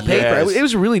was all paper. Yes. It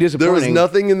was really There disappointing. was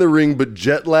nothing in the ring but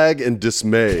jet lag and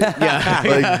dismay.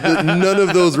 None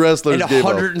of those wrestlers in gave a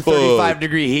 135 fuck.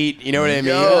 degree heat. You know what I mean?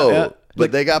 Yo. Yeah.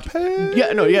 but they got paid.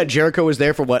 Yeah, Jericho was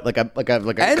there for what, like a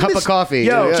cup of coffee.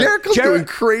 Yo, Jericho's doing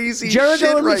crazy Jericho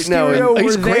shit and right now. Mysterio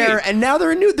He's were there, great. and now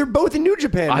they're both in New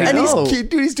Japan. I man. know. He's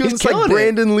doing He's this like killing it.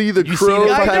 Brandon Lee the Crow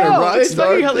that? kind I of know, rock it's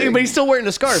star fucking, thing. but he's still wearing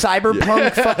the scarf.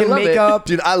 Cyberpunk fucking love it. makeup.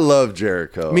 Dude, I love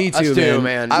Jericho. Me too, Us too,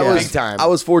 man. I Yeah. was Big time. I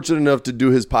was fortunate enough to do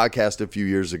his podcast a few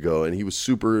years ago, and he was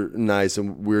super nice.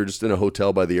 And we were just in a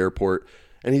hotel by the airport,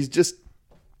 and he's just.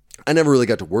 I never really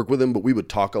got to work with him, but we would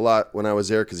talk a lot when I was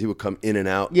there because he would come in and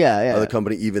out Yeah. of the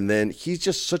company. Even then, he's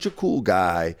just such a cool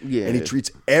guy, Yeah. and he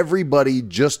treats everybody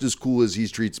just as cool as he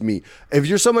treats me. If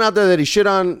you're someone out there that he shit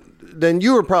on, then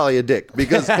you were probably a dick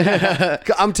because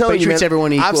I'm telling But he you, treats man,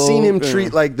 everyone I've equal. seen him Yeah.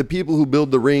 treat like the people who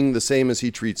build the ring the same as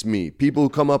he treats me. People who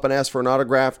come up and ask for an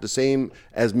autograph the same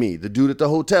as me. The dude at the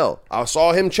hotel, I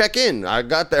saw him check in. I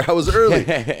got there, I was early.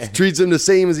 Treats him the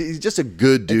same as he's just a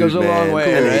good dude, goes a man. long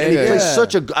way, and, right? and he plays Yeah.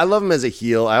 such a. I love him as a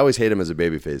heel. I always hate him as a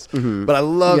babyface, but I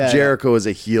love Yeah. Jericho as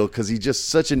a heel because he's just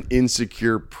such an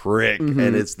insecure prick,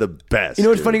 and it's the best. You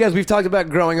know what's dude. funny, guys? We've talked about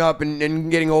growing up and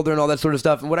getting older and all that sort of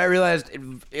stuff. And what I realized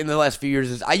in the last few years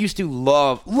is I used to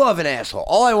love an asshole.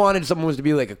 All I wanted someone was to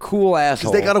be like a cool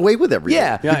asshole. They got away with everything.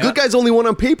 Yeah. The good guys only won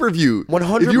on pay-per-view.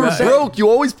 100%. If you were broke, you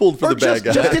always pulled for Or the bad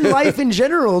guy. just in life in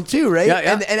general too, right? Yeah,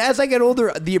 yeah. And as I get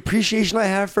older, the appreciation I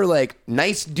have for like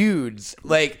nice dudes,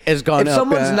 like Has gone if up,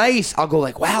 someone's yeah. nice, I'll go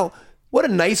like, wow. What a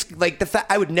nice, like the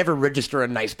fact I would never register a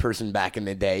nice person back in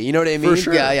the day. You know what I mean?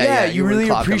 sure. Yeah, You you really wouldn't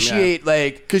clock 'em, appreciate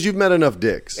like Because you've met enough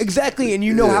dicks. exactly, and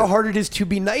you know Yeah. how hard it is to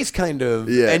be nice, kind of.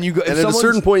 Yeah. And you go, if and at a someone's-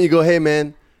 certain point, you go, hey,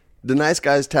 man, the nice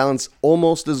guy's talent's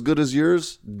almost as good as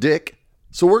yours, dick.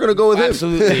 So we're going to go with him.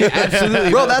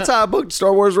 absolutely. Bro, that's how I booked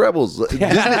Star Wars Rebels.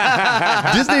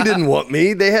 Disney didn't want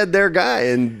me. They had their guy.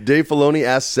 And Dave Filoni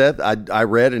asked Seth. I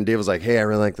read, and Dave was like, hey, I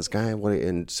really like this guy.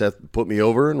 And Seth put me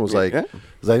over and was like,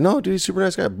 no, dude, he's a super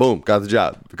nice guy. Boom, got the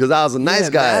job. Because I was a nice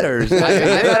It guy. matters. I've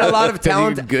had a lot of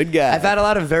talent. You're a good guy. I've had a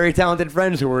lot of very talented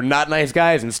friends who were not nice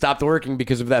guys and stopped working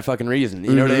because of that fucking reason.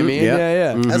 You know what I mean? Yeah.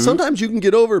 Yeah. And sometimes you can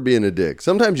get over being a dick.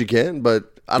 Sometimes you can, but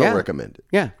I don't recommend it.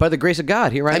 Yeah, by the grace of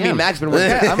God, here I am. I mean, Mac's been working.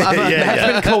 Mac's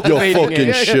been cultivating You fucking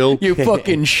it. shill. You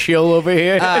fucking shill over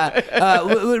here.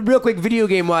 Real quick, video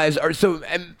game wise,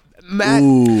 Mac.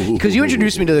 Because you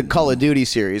introduced me to the Call of Duty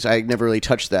series, I never really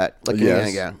touched that. Like,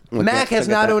 Yes. Mac has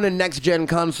not owned a next gen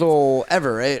console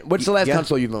ever, right? What's the last Yeah.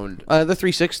 console you've owned? the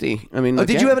 360. I mean, Oh,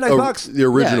 did you have an Xbox? The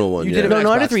original one. you yeah. did have No, an no,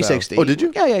 I had a Xbox, though. 360. Oh, did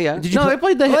you? Yeah. Did you no, play- I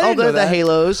played Oh, I all didn't know the that.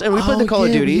 Halos, and we played the Call of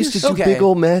We Duties. used to do Okay. big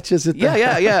old matches at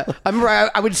that. Yeah. I remember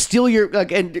I would steal your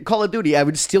and Call of Duty. I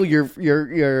would steal your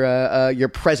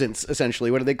presents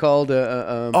essentially. What are they called?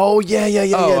 Oh, yeah.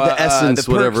 The essence,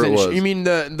 the whatever perks it and was. You mean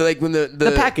the like when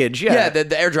the package, yeah. the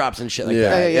airdrops and shit like Yeah.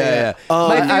 that. Yeah. My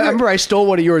I favorite- remember I stole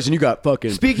one of yours, and you got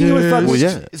fucking. Speaking of fucking, Well,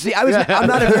 yeah. see, I'm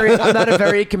not a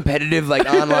very competitive like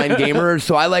online gamer,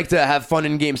 so I like to have fun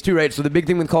in games too, right? So the big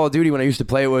thing with Call of Duty when I used to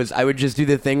play was I would just do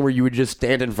the thing where you would just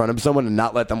stand in front of someone and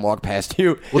not let them walk past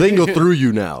you. Well, they can go through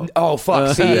you now. Oh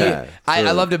fuck! See, Yeah, I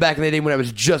sure. loved it back in the day when I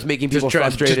was just making people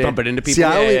frustrated. just bumping into people. See,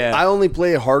 Yeah. I only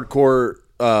play hardcore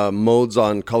modes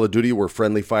on Call of Duty where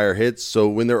friendly fire hits. So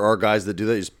when there are guys that do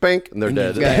that, you just bank and they're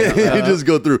dead. You just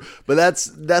go through. But that's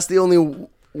the only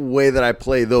way that I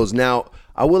play those. Now,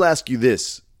 I will ask you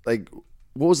this: like,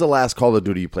 what was the last Call of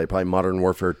Duty you played? Probably Modern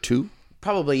Warfare 2.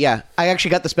 Probably, yeah. I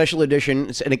actually got the special edition,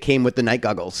 and it came with the night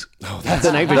goggles. Oh, that's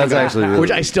the night vision that's goggles, actually really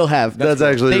which I still have. That's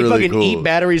actually they really fucking cool. eat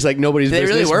batteries like nobody's They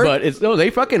business. really work? But it's no,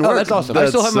 they fucking work. that's awesome. I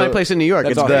still have my That's place in New York.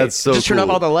 that's It's awesome. great. That's so just turn off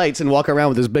cool. all the lights and walk around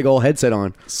with this big old headset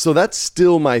on. So that's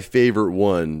still my favorite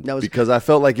one That was- because I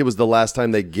felt like it was the last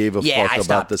time they gave a Yeah, I fuck about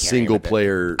stopped the caring single with it.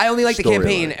 player. I only like the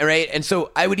campaign, storyline. right? And so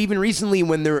I would even recently,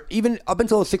 even up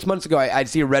until 6 months ago, I'd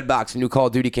see a Redbox, a new Call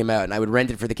of Duty came out, and I would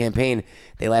rent it for the campaign.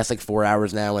 They last like 4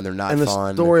 hours now, and they're not And the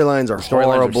fun. storylines are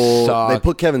horrible. suck. They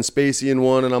put Kevin Spacey in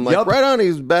one, and I'm like, Yup. right on,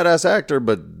 he's a badass actor,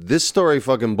 but this story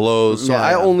fucking blows. So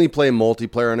I only play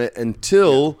multiplayer on it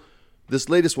until this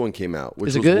latest one came out, which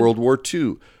Is it was good? World War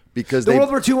II. Because The World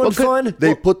War II one's fun.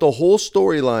 They put the whole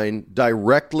storyline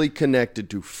directly connected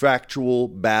to factual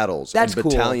battles That's and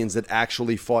cool. battalions that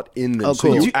actually fought in them. Oh, So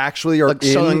cool. you actually are Like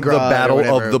in the Stalingrad or battle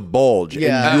whatever. of the Bulge.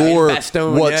 Yeah. And you're In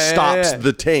Bastogne. what Yeah, yeah, stops yeah.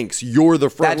 the tanks. You're the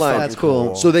front That's line. fucking That's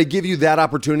cool. So they give you that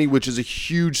opportunity, which is a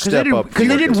huge step up. Because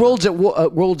they did Worlds at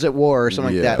War or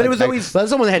something Yeah. like that. But it was Like, always that's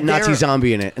the one that had Nazi their-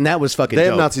 zombie in it, and that was fucking They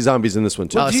have dope. Nazi zombies in this one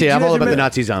too. Oh, Do you- see, do I'm you all guys about the remember-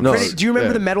 Nazi zombies. No. Do you remember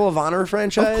Yeah. the Medal of Honor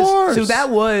franchise? Of course. So that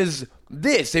was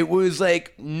this. It was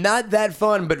like not that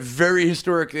fun, but very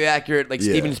historically accurate. Like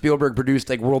Yeah. Steven Spielberg produced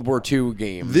like World War II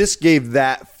game. This gave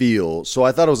that feel, so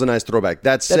I thought it was a nice throwback.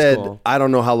 That said, cool. I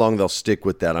don't know how long they'll stick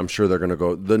with that. I'm sure they're going to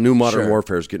go. The new Modern Sure.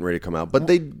 Warfare is getting ready to come out, but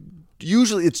they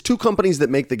usually it's two companies that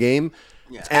make the game,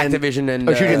 Activision and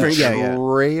two different- yeah.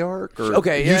 Treyarch. Or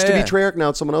Okay, it yeah, used to yeah. be Treyarch, now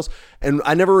it's someone else. And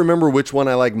I never remember which one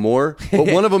I like more, but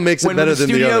one of them makes it When better the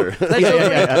than the studio- other.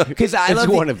 That's so because I It's love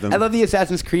one of them. I love the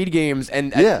Assassin's Creed games,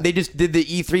 and they just did the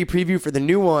E3 preview for the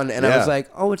new one, and I Yeah. was like,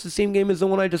 oh, it's the same game as the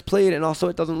one I just played, and also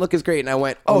it doesn't look as great. And I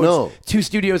went, Oh, no. it's two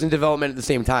studios in development at the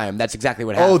same time. That's exactly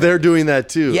what happened. Oh, they're doing that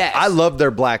too. Yes. I love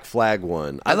their Black Flag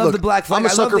one. I love the Black Flag. I'm a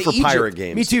I love sucker the for Egypt. pirate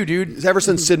games. Me too, dude. Ever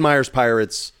since Sid Meier's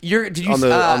Pirates Did you on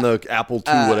the Apple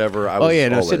II, whatever. I was Oh yeah,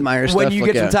 no, all Sid in. Meier's when stuff. you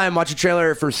like, get some yeah. time, watch a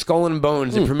trailer for Skull and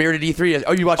Bones. It premiered at E3.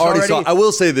 Oh, you watched it Already already? saw. I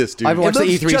will say this, dude. I haven't It watched the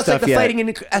looks E3 just stuff like the yet. fighting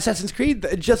in Assassin's Creed.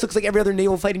 It just looks like every other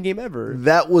naval fighting game ever.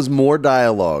 That was more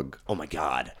dialogue Oh my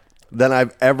god. than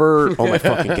I've ever. Oh my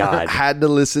fucking god. had to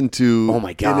listen to. Oh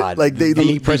my God. Like they.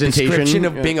 Any presentation Description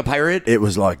of being a pirate. It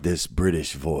was like this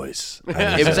British voice.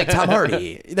 It was like Tom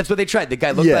Hardy. That's what they tried. The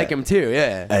guy looked Yeah. like him too.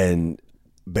 Yeah. And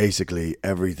basically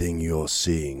everything you're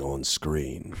seeing on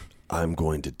screen, I'm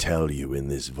going to tell you in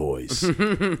this voice,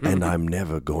 and I'm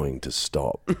never going to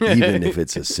stop, even if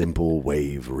it's a simple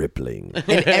wave rippling. And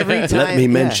every time, Let me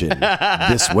mention,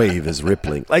 this wave is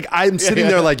rippling. Like, I'm sitting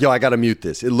there like, yo, I got to mute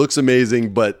this. It looks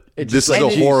amazing, but this is a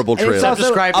horrible and it's trailer.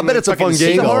 also- I bet it's a fun It's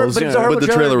game, a horrible, but it's a horrible but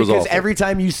the trailer was because awful. every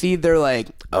time you see, they're like,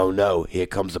 "Oh no, here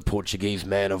comes a Portuguese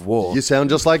man of war. You sound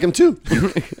just like him, too.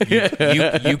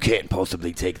 you can't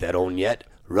possibly take that on yet.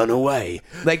 Run away!"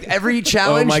 Like every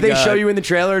challenge my they God. show you in the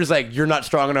trailer is like, "You're not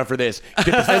strong enough for this." Get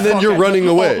the And then fuck you're out. running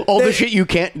away. all the shit you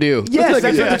can't do. Yes,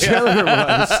 that's what the trailer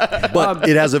was. But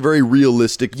it has a very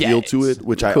realistic feel to it's it,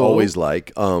 which I cool. always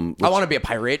like. I want to be a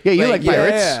pirate. Yeah, you like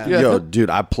pirates. Yeah. Yo, dude,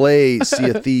 I play Sea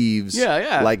of Thieves.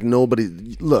 Yeah. Like nobody.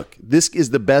 Look, this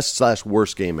is the best /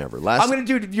 worst game ever. I'm gonna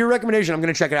do your recommendation. I'm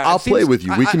gonna check it out. I'll It seems- play with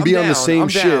you. We can I'm be on the down. same I'm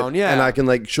shit, down, yeah. and I can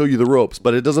like show you the ropes.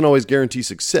 But it doesn't always guarantee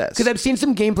success. Because I've seen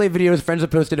some gameplay videos friends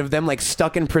have posted of them like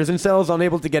stuck in prison cells,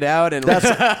 unable to get out, and like,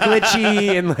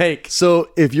 glitchy and like. So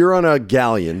if you're on a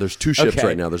galleon, there's 2 ships Okay.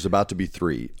 right now. There's about to be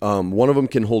 3. One of them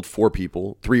can hold 4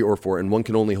 people, 3 or 4, and one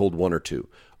can only hold 1 or 2.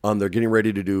 They're getting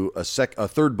ready to do a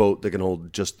third boat that can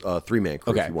hold just a 3-man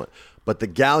crew Okay. if you want. But the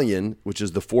galleon, which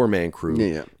is the 4-man crew,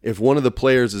 Yeah. if one of the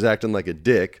players is acting like a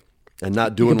dick and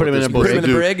not doing put what him they're in a supposed brig. to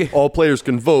do, Put him in the brig? all players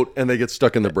can vote and they get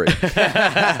stuck in the brig.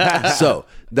 So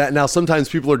that now sometimes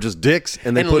people are just dicks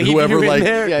and they And put leave whoever you in like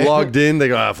there? Yeah. logged in. They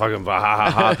go, ah, fucking ha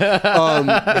ha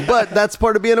ha. But that's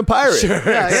part of being a pirate.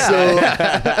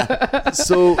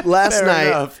 So last Fair night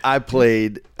enough.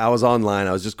 I was online.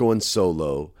 I was just going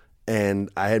solo. And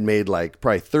I had made like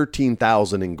probably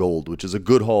 13,000 in gold, which is a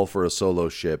good haul for a solo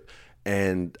ship.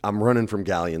 And I'm running from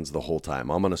galleons the whole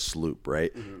time. I'm on a sloop,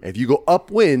 right? Mm-hmm. If you go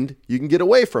upwind, you can get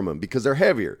away from them because they're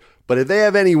heavier. But if they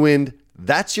have any wind,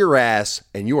 that's your ass,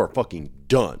 and you are fucking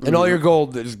done. And all your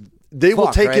gold is. They will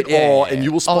fucked, take right? it Yeah, all, yeah, and yeah.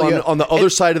 you will spawn on the other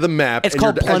side of the map. it's and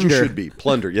called as you plunder. should be.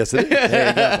 Plunder, yes it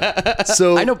is.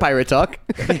 So I know pirate talk.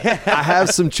 I have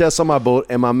some chests on my boat,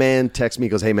 and my man texts me,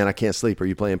 goes, "Hey man, I can't sleep. Are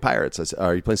you playing Pirates?" I said,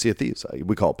 "Are you playing Sea of Thieves?"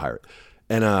 We call it Pirate.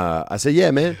 And I said, "Yeah,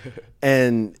 man."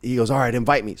 And he goes, "All right,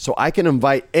 invite me." So I can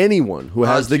invite anyone who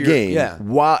has the your- game,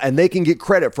 yeah. and they can get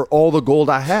credit for all the gold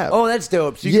I have. Oh, that's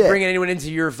dope. So you Yeah. can bring anyone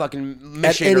into your fucking At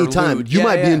mission any or time, loot. you Yeah,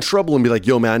 might be yeah. in trouble and be like,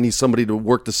 "Yo, man, I need somebody to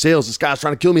work the sales. This guy's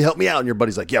trying to kill me. Help me out." And your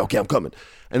buddy's like, "Yeah, okay, I'm coming."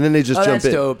 And then they just Oh, jump that's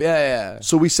in. dope. Yeah, yeah.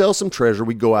 So we sell some treasure,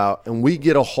 we go out, and we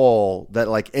get a haul that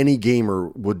like any gamer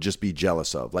would just be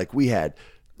jealous of. Like we had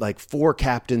like 4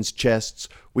 captain's chests.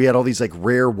 We had all these like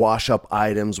rare wash up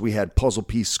items. We had puzzle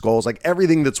piece skulls, like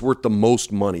everything that's worth the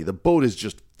most money. The boat is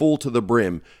just full to the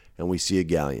brim, and we see a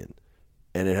galleon.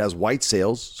 And it has white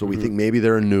sails, so we think maybe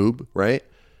they're a noob, right?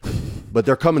 But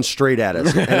they're coming straight at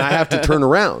us, and I have to turn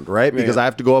around, right? Because I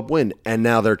have to go upwind, and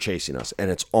now they're chasing us, and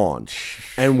it's on.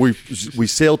 And we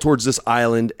sail towards this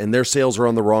island, and their sails are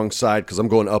on the wrong side because I'm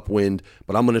going upwind,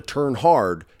 but I'm going to turn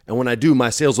hard, and when I do, my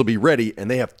sails will be ready, and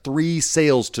they have 3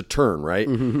 sails to turn, right?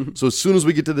 So as soon as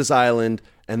we get to this island,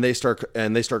 and they start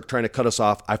trying to cut us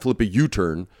off, I flip a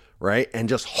U-turn, right, and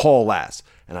just haul ass.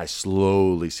 And I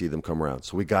slowly see them come around.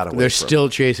 So we got away. They're from still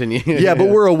chasing you. yeah, but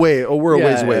we're away. Oh, we're a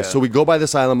ways Yeah, away. yeah. So we go by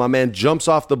this island. My man jumps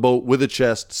off the boat with a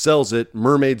chest, sells it,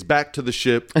 mermaids back to the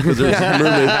ship because there's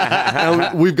mermaids.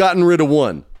 And we've gotten rid of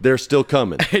one. They're still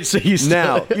coming. So you still,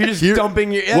 Now You're just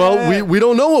dumping your. Well, we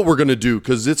don't know what we're gonna do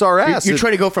because it's our ass. you're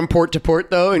trying to go from port to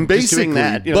port though, and just basically, doing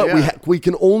that. You know, but yeah. we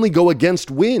can only go against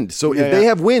wind. So if they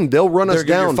have wind, they'll run us You're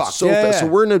down fucked. so Yeah, fast. yeah. So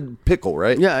we're in a pickle,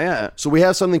 right? Yeah. So we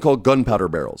have something called gunpowder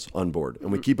barrels on board,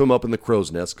 and we keep them up in the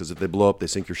crow's nest because if they blow up, they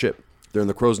sink your ship. If they're in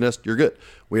the crow's nest, you're good.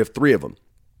 We have 3 of them.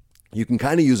 You can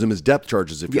kind of use them as depth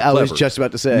charges if you're Yeah, I was clever. just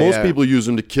about to say, Most yeah. people use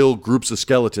them to kill groups of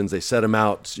skeletons. They set them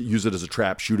out, use it as a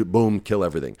trap, shoot it, boom, kill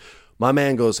everything. My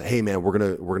man goes, "Hey man, we're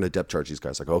gonna depth charge these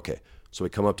guys." Like, okay. So we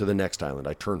come up to the next island.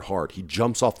 I turn hard. He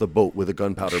jumps off the boat with a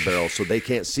gunpowder barrel so they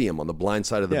can't see him on the blind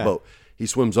side of the boat. He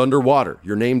swims underwater.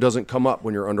 Your name doesn't come up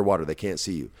when you're underwater. They can't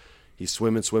see you. He's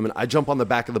swimming. I jump on the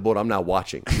back of the boat. I'm now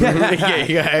watching. And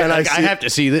I have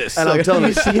to see this. And I'm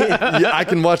telling you, I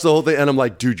can watch the whole thing. And I'm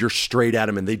like, dude, you're straight at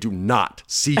him, and they do not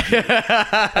see you.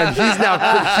 And he's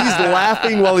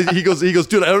laughing while he goes,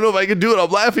 dude, I don't know if I can do it.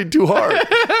 I'm laughing too hard.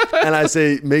 And I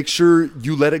say, make sure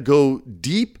you let it go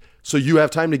deep so you have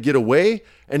time to get away.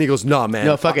 And he goes, nah, man.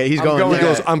 No, fuck it. He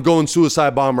goes, I'm going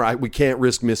suicide bomber. We can't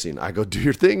risk missing. I go, do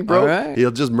your thing, bro. Right.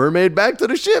 He'll just mermaid back to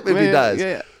the ship if he dies.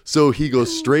 Yeah. So he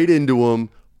goes straight into him.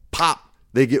 Pop.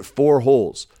 They get 4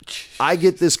 holes. I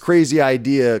get this crazy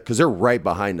idea because they're right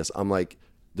behind us. I'm like,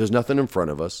 there's nothing in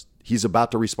front of us. He's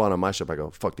about to respawn on my ship. I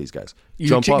go, fuck these guys.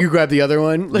 You grab the other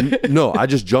one? No, I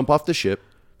just jump off the ship,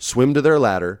 swim to their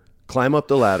ladder, climb up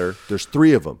the ladder. There's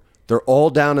 3 of them. They're all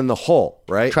down in the hull,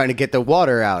 right? Trying to get the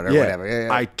water out or whatever. Yeah.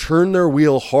 I turn their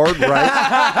wheel hard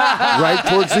right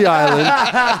towards the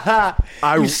island.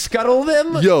 You scuttle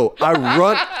them? Yo,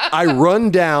 I run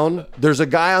down. There's a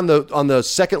guy on the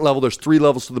second level. There's 3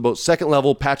 levels to the boat. Second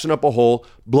level, patching up a hole.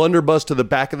 Blunderbuss to the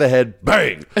back of the head.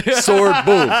 Bang! Sword,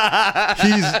 boom.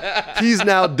 He's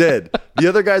now dead. The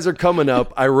other guys are coming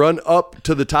up. I run up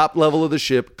to the top level of the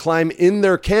ship, climb in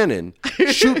their cannon,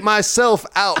 shoot myself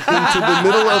out into the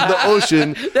middle of the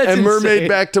ocean, and mermaid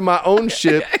back to my own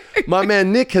ship. My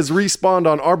man Nick has respawned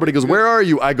on our boat. He goes, where are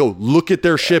you? I go, look at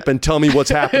their ship and tell me what's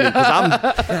happening,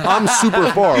 because I'm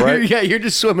super far, right? Yeah, you're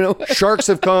just swimming away. Sharks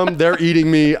have come. They're eating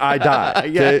me. I die.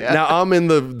 Okay? Now I'm in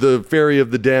the ferry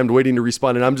of the damned waiting to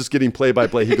respawn, and I'm just getting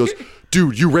play-by-play. He goes,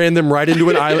 dude, you ran them right into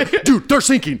an island. Dude, they're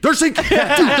sinking. They're sinking. Dude,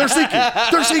 they're sinking.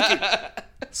 They're sinking.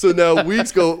 So now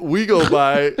we go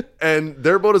by, and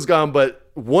their boat is gone, but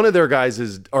one of their guys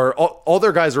all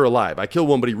their guys are alive. I kill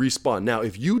one, but he respawned. Now,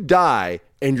 if you die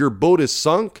and your boat is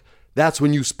sunk, that's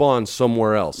when you spawn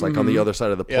somewhere else, like on the other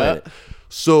side of the planet. Yeah.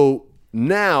 So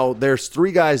now there's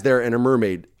 3 guys there and a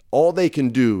mermaid. All they can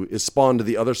do is spawn to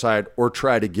the other side or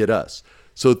try to get us.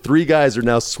 So 3 guys are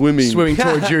now swimming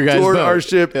towards your guys' toward boat. our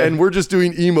ship, and we're just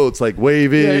doing emotes like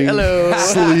waving, hello,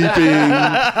 sleeping,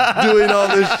 doing all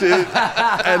this shit,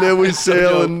 and then we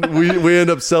sail and we end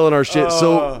up selling our shit.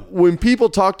 So when people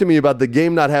talk to me about the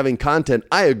game not having content,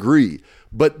 I agree.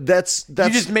 But that's you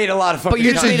just made a lot of fucking.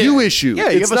 It's a you issue.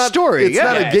 Yeah, you have a story. It's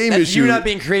not a game issue. You not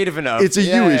being creative enough. It's a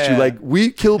you issue. Like,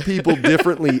 we kill people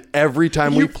differently every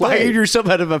time we play. You fired yourself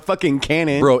out of a fucking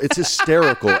cannon, bro. It's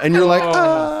hysterical, and you're like,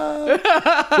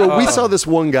 Bro, we saw this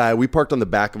one guy. We parked on the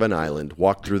back of an island,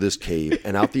 walked through this cave,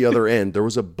 and out the other end there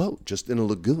was a boat just in a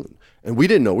lagoon, and we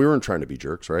didn't know. We weren't trying to be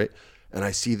jerks, right? And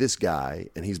I see this guy,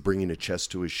 and he's bringing a chest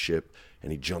to his ship,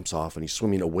 and he jumps off, and he's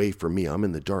swimming away from me. I'm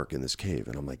in the dark in this cave,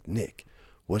 and I'm like, Nick,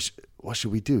 what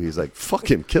should we do? He's like, fuck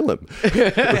him, kill him.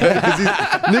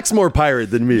 Because Nick's more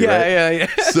pirate than me, right? Yeah.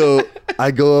 So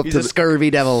I go up He's a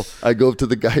scurvy devil. I go up to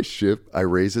the guy's ship. I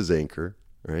raise his anchor,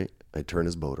 right? I turn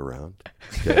his boat around.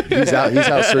 Okay. He's out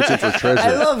searching for treasure.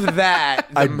 I love that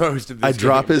most of this I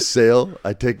drop game. his sail.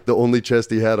 I take the only chest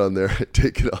he had on there. I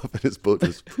take it off, and his boat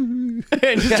just And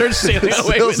just starts sailing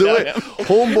away. sails away.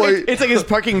 Homeboy, It's like his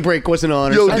parking brake wasn't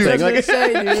on or Yo, something. dude. Like,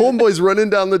 homeboy's running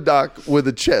down the dock with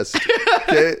a chest.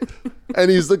 Okay. And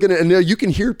he's looking at, and now you can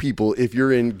hear people if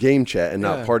you're in game chat and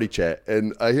not party chat.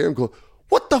 And I hear him go,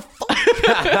 what the fuck?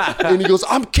 And he goes,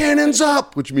 I'm cannons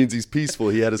up, which means he's peaceful.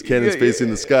 He had his cannons facing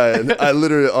the sky. And I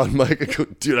literally, on mic, I go,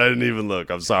 dude, I didn't even look.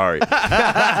 I'm sorry.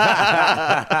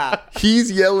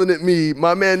 He's yelling at me.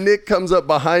 My man Nick comes up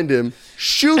behind him,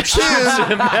 shoots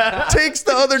him, takes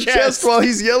the other chest while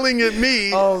he's yelling at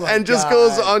me, and just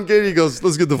goes on game. He goes,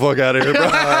 let's get the fuck out of here,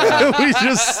 bro. We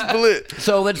just split.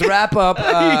 So let's wrap up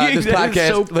this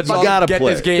podcast. Let's all gotta get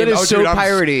play. this game. That is so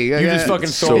piratey. You just fucking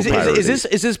so sold piratey.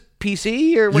 Is this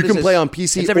PC or what You is can this? play on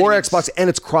PC or Xbox, and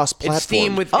it's cross-platform. It's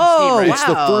Steam with Oh, Steam, right? It's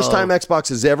the first time Xbox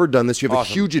has ever done this. You have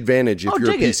Awesome. a huge advantage if you're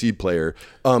a dig it. PC player,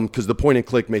 because the point and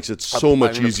click makes it so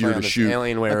much easier to shoot.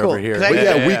 Alienware cool. over here. But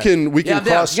But we can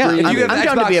cross Yeah, stream. I'm you have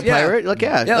down to be a Xbox, yeah. pirate. Look,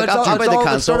 Yeah, Look, let's I'll all- play let's the all- let's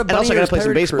console, start a and also Bunny gotta Ears play some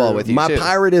pirate baseball crew. with you My too.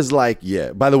 pirate is like,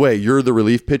 by the way, you're the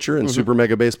relief pitcher in Super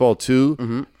Mega Baseball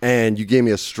 2, and you gave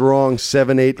me a strong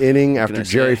 7-8 inning after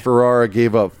Jerry Ferrara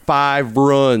gave up 5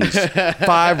 runs.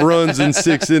 5 runs in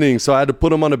 6 innings. meeting, so I had to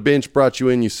put him on a bench. Brought you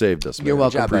in. You saved us. Man. You're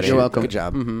welcome. Buddy. You're welcome. Good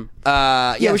job.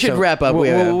 Yeah, we should wrap up.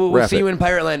 We'll Wrap see you it. in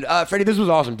Pirate Land. Freddie, this was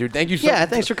awesome, dude. Thank you so much. Yeah,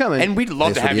 thanks for coming. And we'd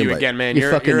love Thanks to for have the you invite. again, man. You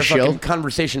You're fucking a shill. fucking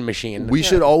conversation machine. We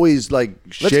should always like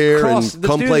share let's and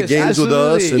come do play this. games with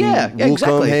us, and Absolutely. Yeah, we'll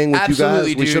exactly. come hang with Absolutely,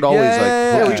 you guys. We dude. should always Yeah, like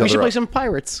yeah, hook yeah. each we should other play up. some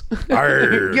pirates.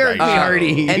 Arr, You're me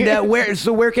hardy. And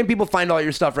where can people find all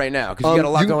your stuff right now? Because you got a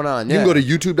lot going on. You can go to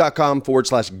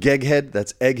youtube.com/geghead.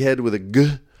 That's egghead with a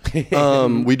g.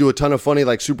 We do a ton of funny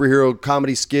like superhero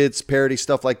comedy skits, parody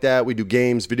stuff like that. We do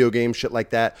games, video games, shit like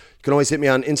that. You can always hit me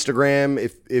on Instagram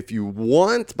if you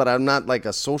want, but I'm not like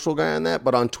a social guy on that.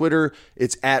 But on Twitter,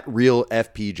 it's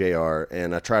 @realfpjr,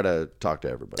 and I try to talk to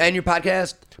everybody. And your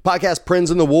podcast? Podcast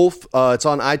Prinze and the Wolf. It's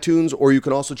on iTunes, or you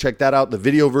can also check that out, the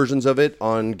video versions of it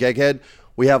on Geghead.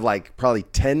 We have like probably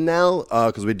 10 now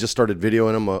because we just started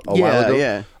videoing them a while ago.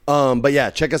 Yeah. But yeah,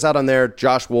 check us out on there.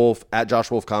 Josh Wolf at Josh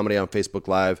Wolf Comedy on Facebook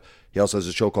Live. He also has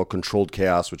a show called Controlled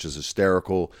Chaos, which is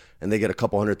hysterical, and they get a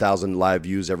couple 100,000 live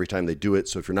views every time they do it.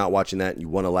 So if you're not watching that and you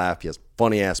want to laugh, he has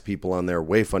funny ass people on there,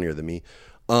 way funnier than me.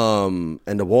 And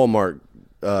the Walmart.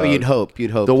 You'd hope. The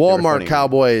they were Walmart funny.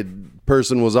 cowboy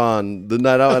person was on the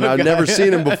night out, and I'd never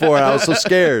seen him before. And I was so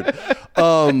scared.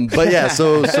 But yeah,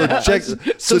 so check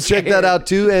that out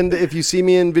too. And if you see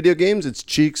me in video games, it's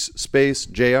Cheeks space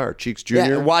Jr. Cheeks Jr.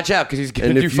 Yeah, watch out because he's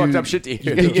going to do fucked up shit to you.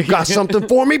 If you got something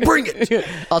for me, bring it.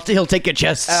 He'll take your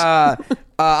chests.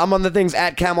 I'm on the things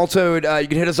at Camel Toad. You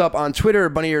can hit us up on Twitter,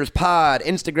 Bunny Ears Pod,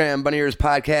 Instagram, Bunny Ears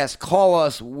Podcast. Call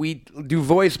us. We do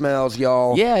voicemails,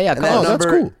 y'all. Yeah, And that call us. That's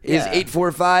number cool. is Yeah.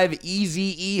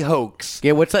 845-EZE-HOAX.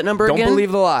 Yeah, what's that number Don't again?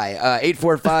 believe the lie.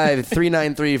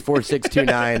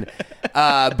 845-393-4629.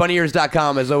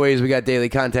 Bunnyears.com. As always, we got daily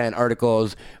content,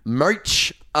 articles,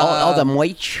 merch. all the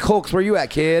merch. Colks, where you at,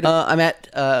 kid? I'm at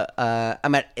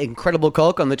Incredible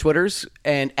Culk on the Twitters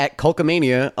and at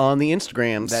Culkamania on the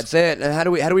Instagrams. That's it. And how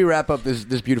do we wrap up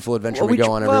this beautiful adventure we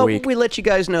go on every week? We let you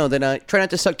guys know that try not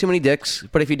to suck too many dicks,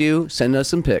 but if you do, send us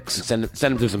some pics. Send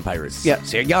them to some pirates. Yeah,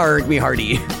 say yarg me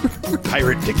hardy.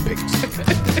 Pirate dick pics.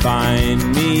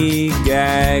 Find me,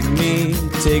 gag me,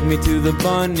 take me to the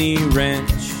bunny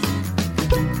ranch.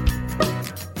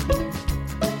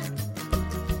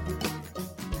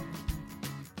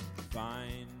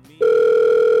 Find me.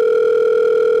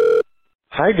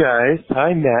 Hi guys,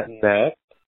 hi Matt and Matt.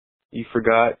 You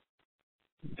forgot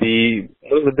one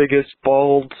of the biggest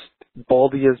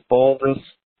baldiest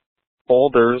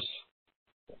balders,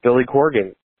 Billy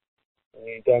Corgan.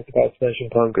 We talked about Smashing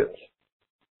Pumpkins.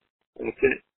 That's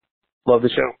it. Love the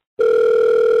show.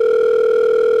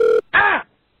 Ah!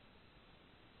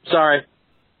 Sorry.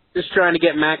 Just trying to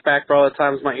get Mac back for all the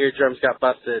times my eardrums got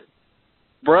busted.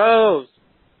 Bros,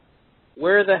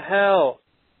 where the hell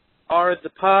are the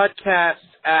podcasts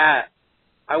at?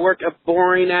 I work a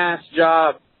boring-ass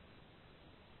job.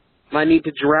 I need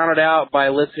to drown it out by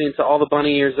listening to all the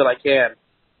bunny ears that I can.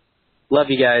 Love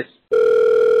you guys.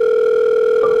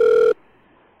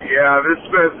 Yeah, this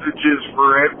message is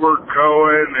for Edward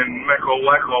Cohen and Meckle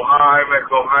Leckle High,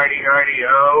 Meckle Heiny Heiny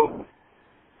Ho.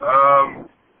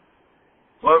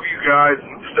 Love you guys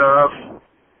and stuff.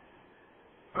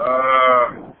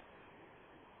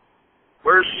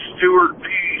 Where's Stuart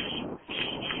Peace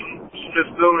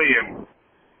Smithsonian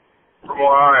from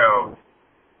Ohio?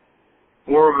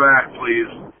 More of that,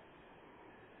 please.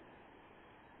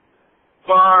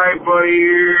 Bye, buddy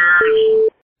ears.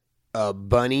 A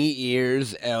Bunny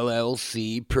Ears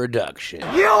LLC production.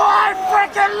 You are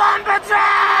freaking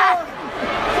lumberjack!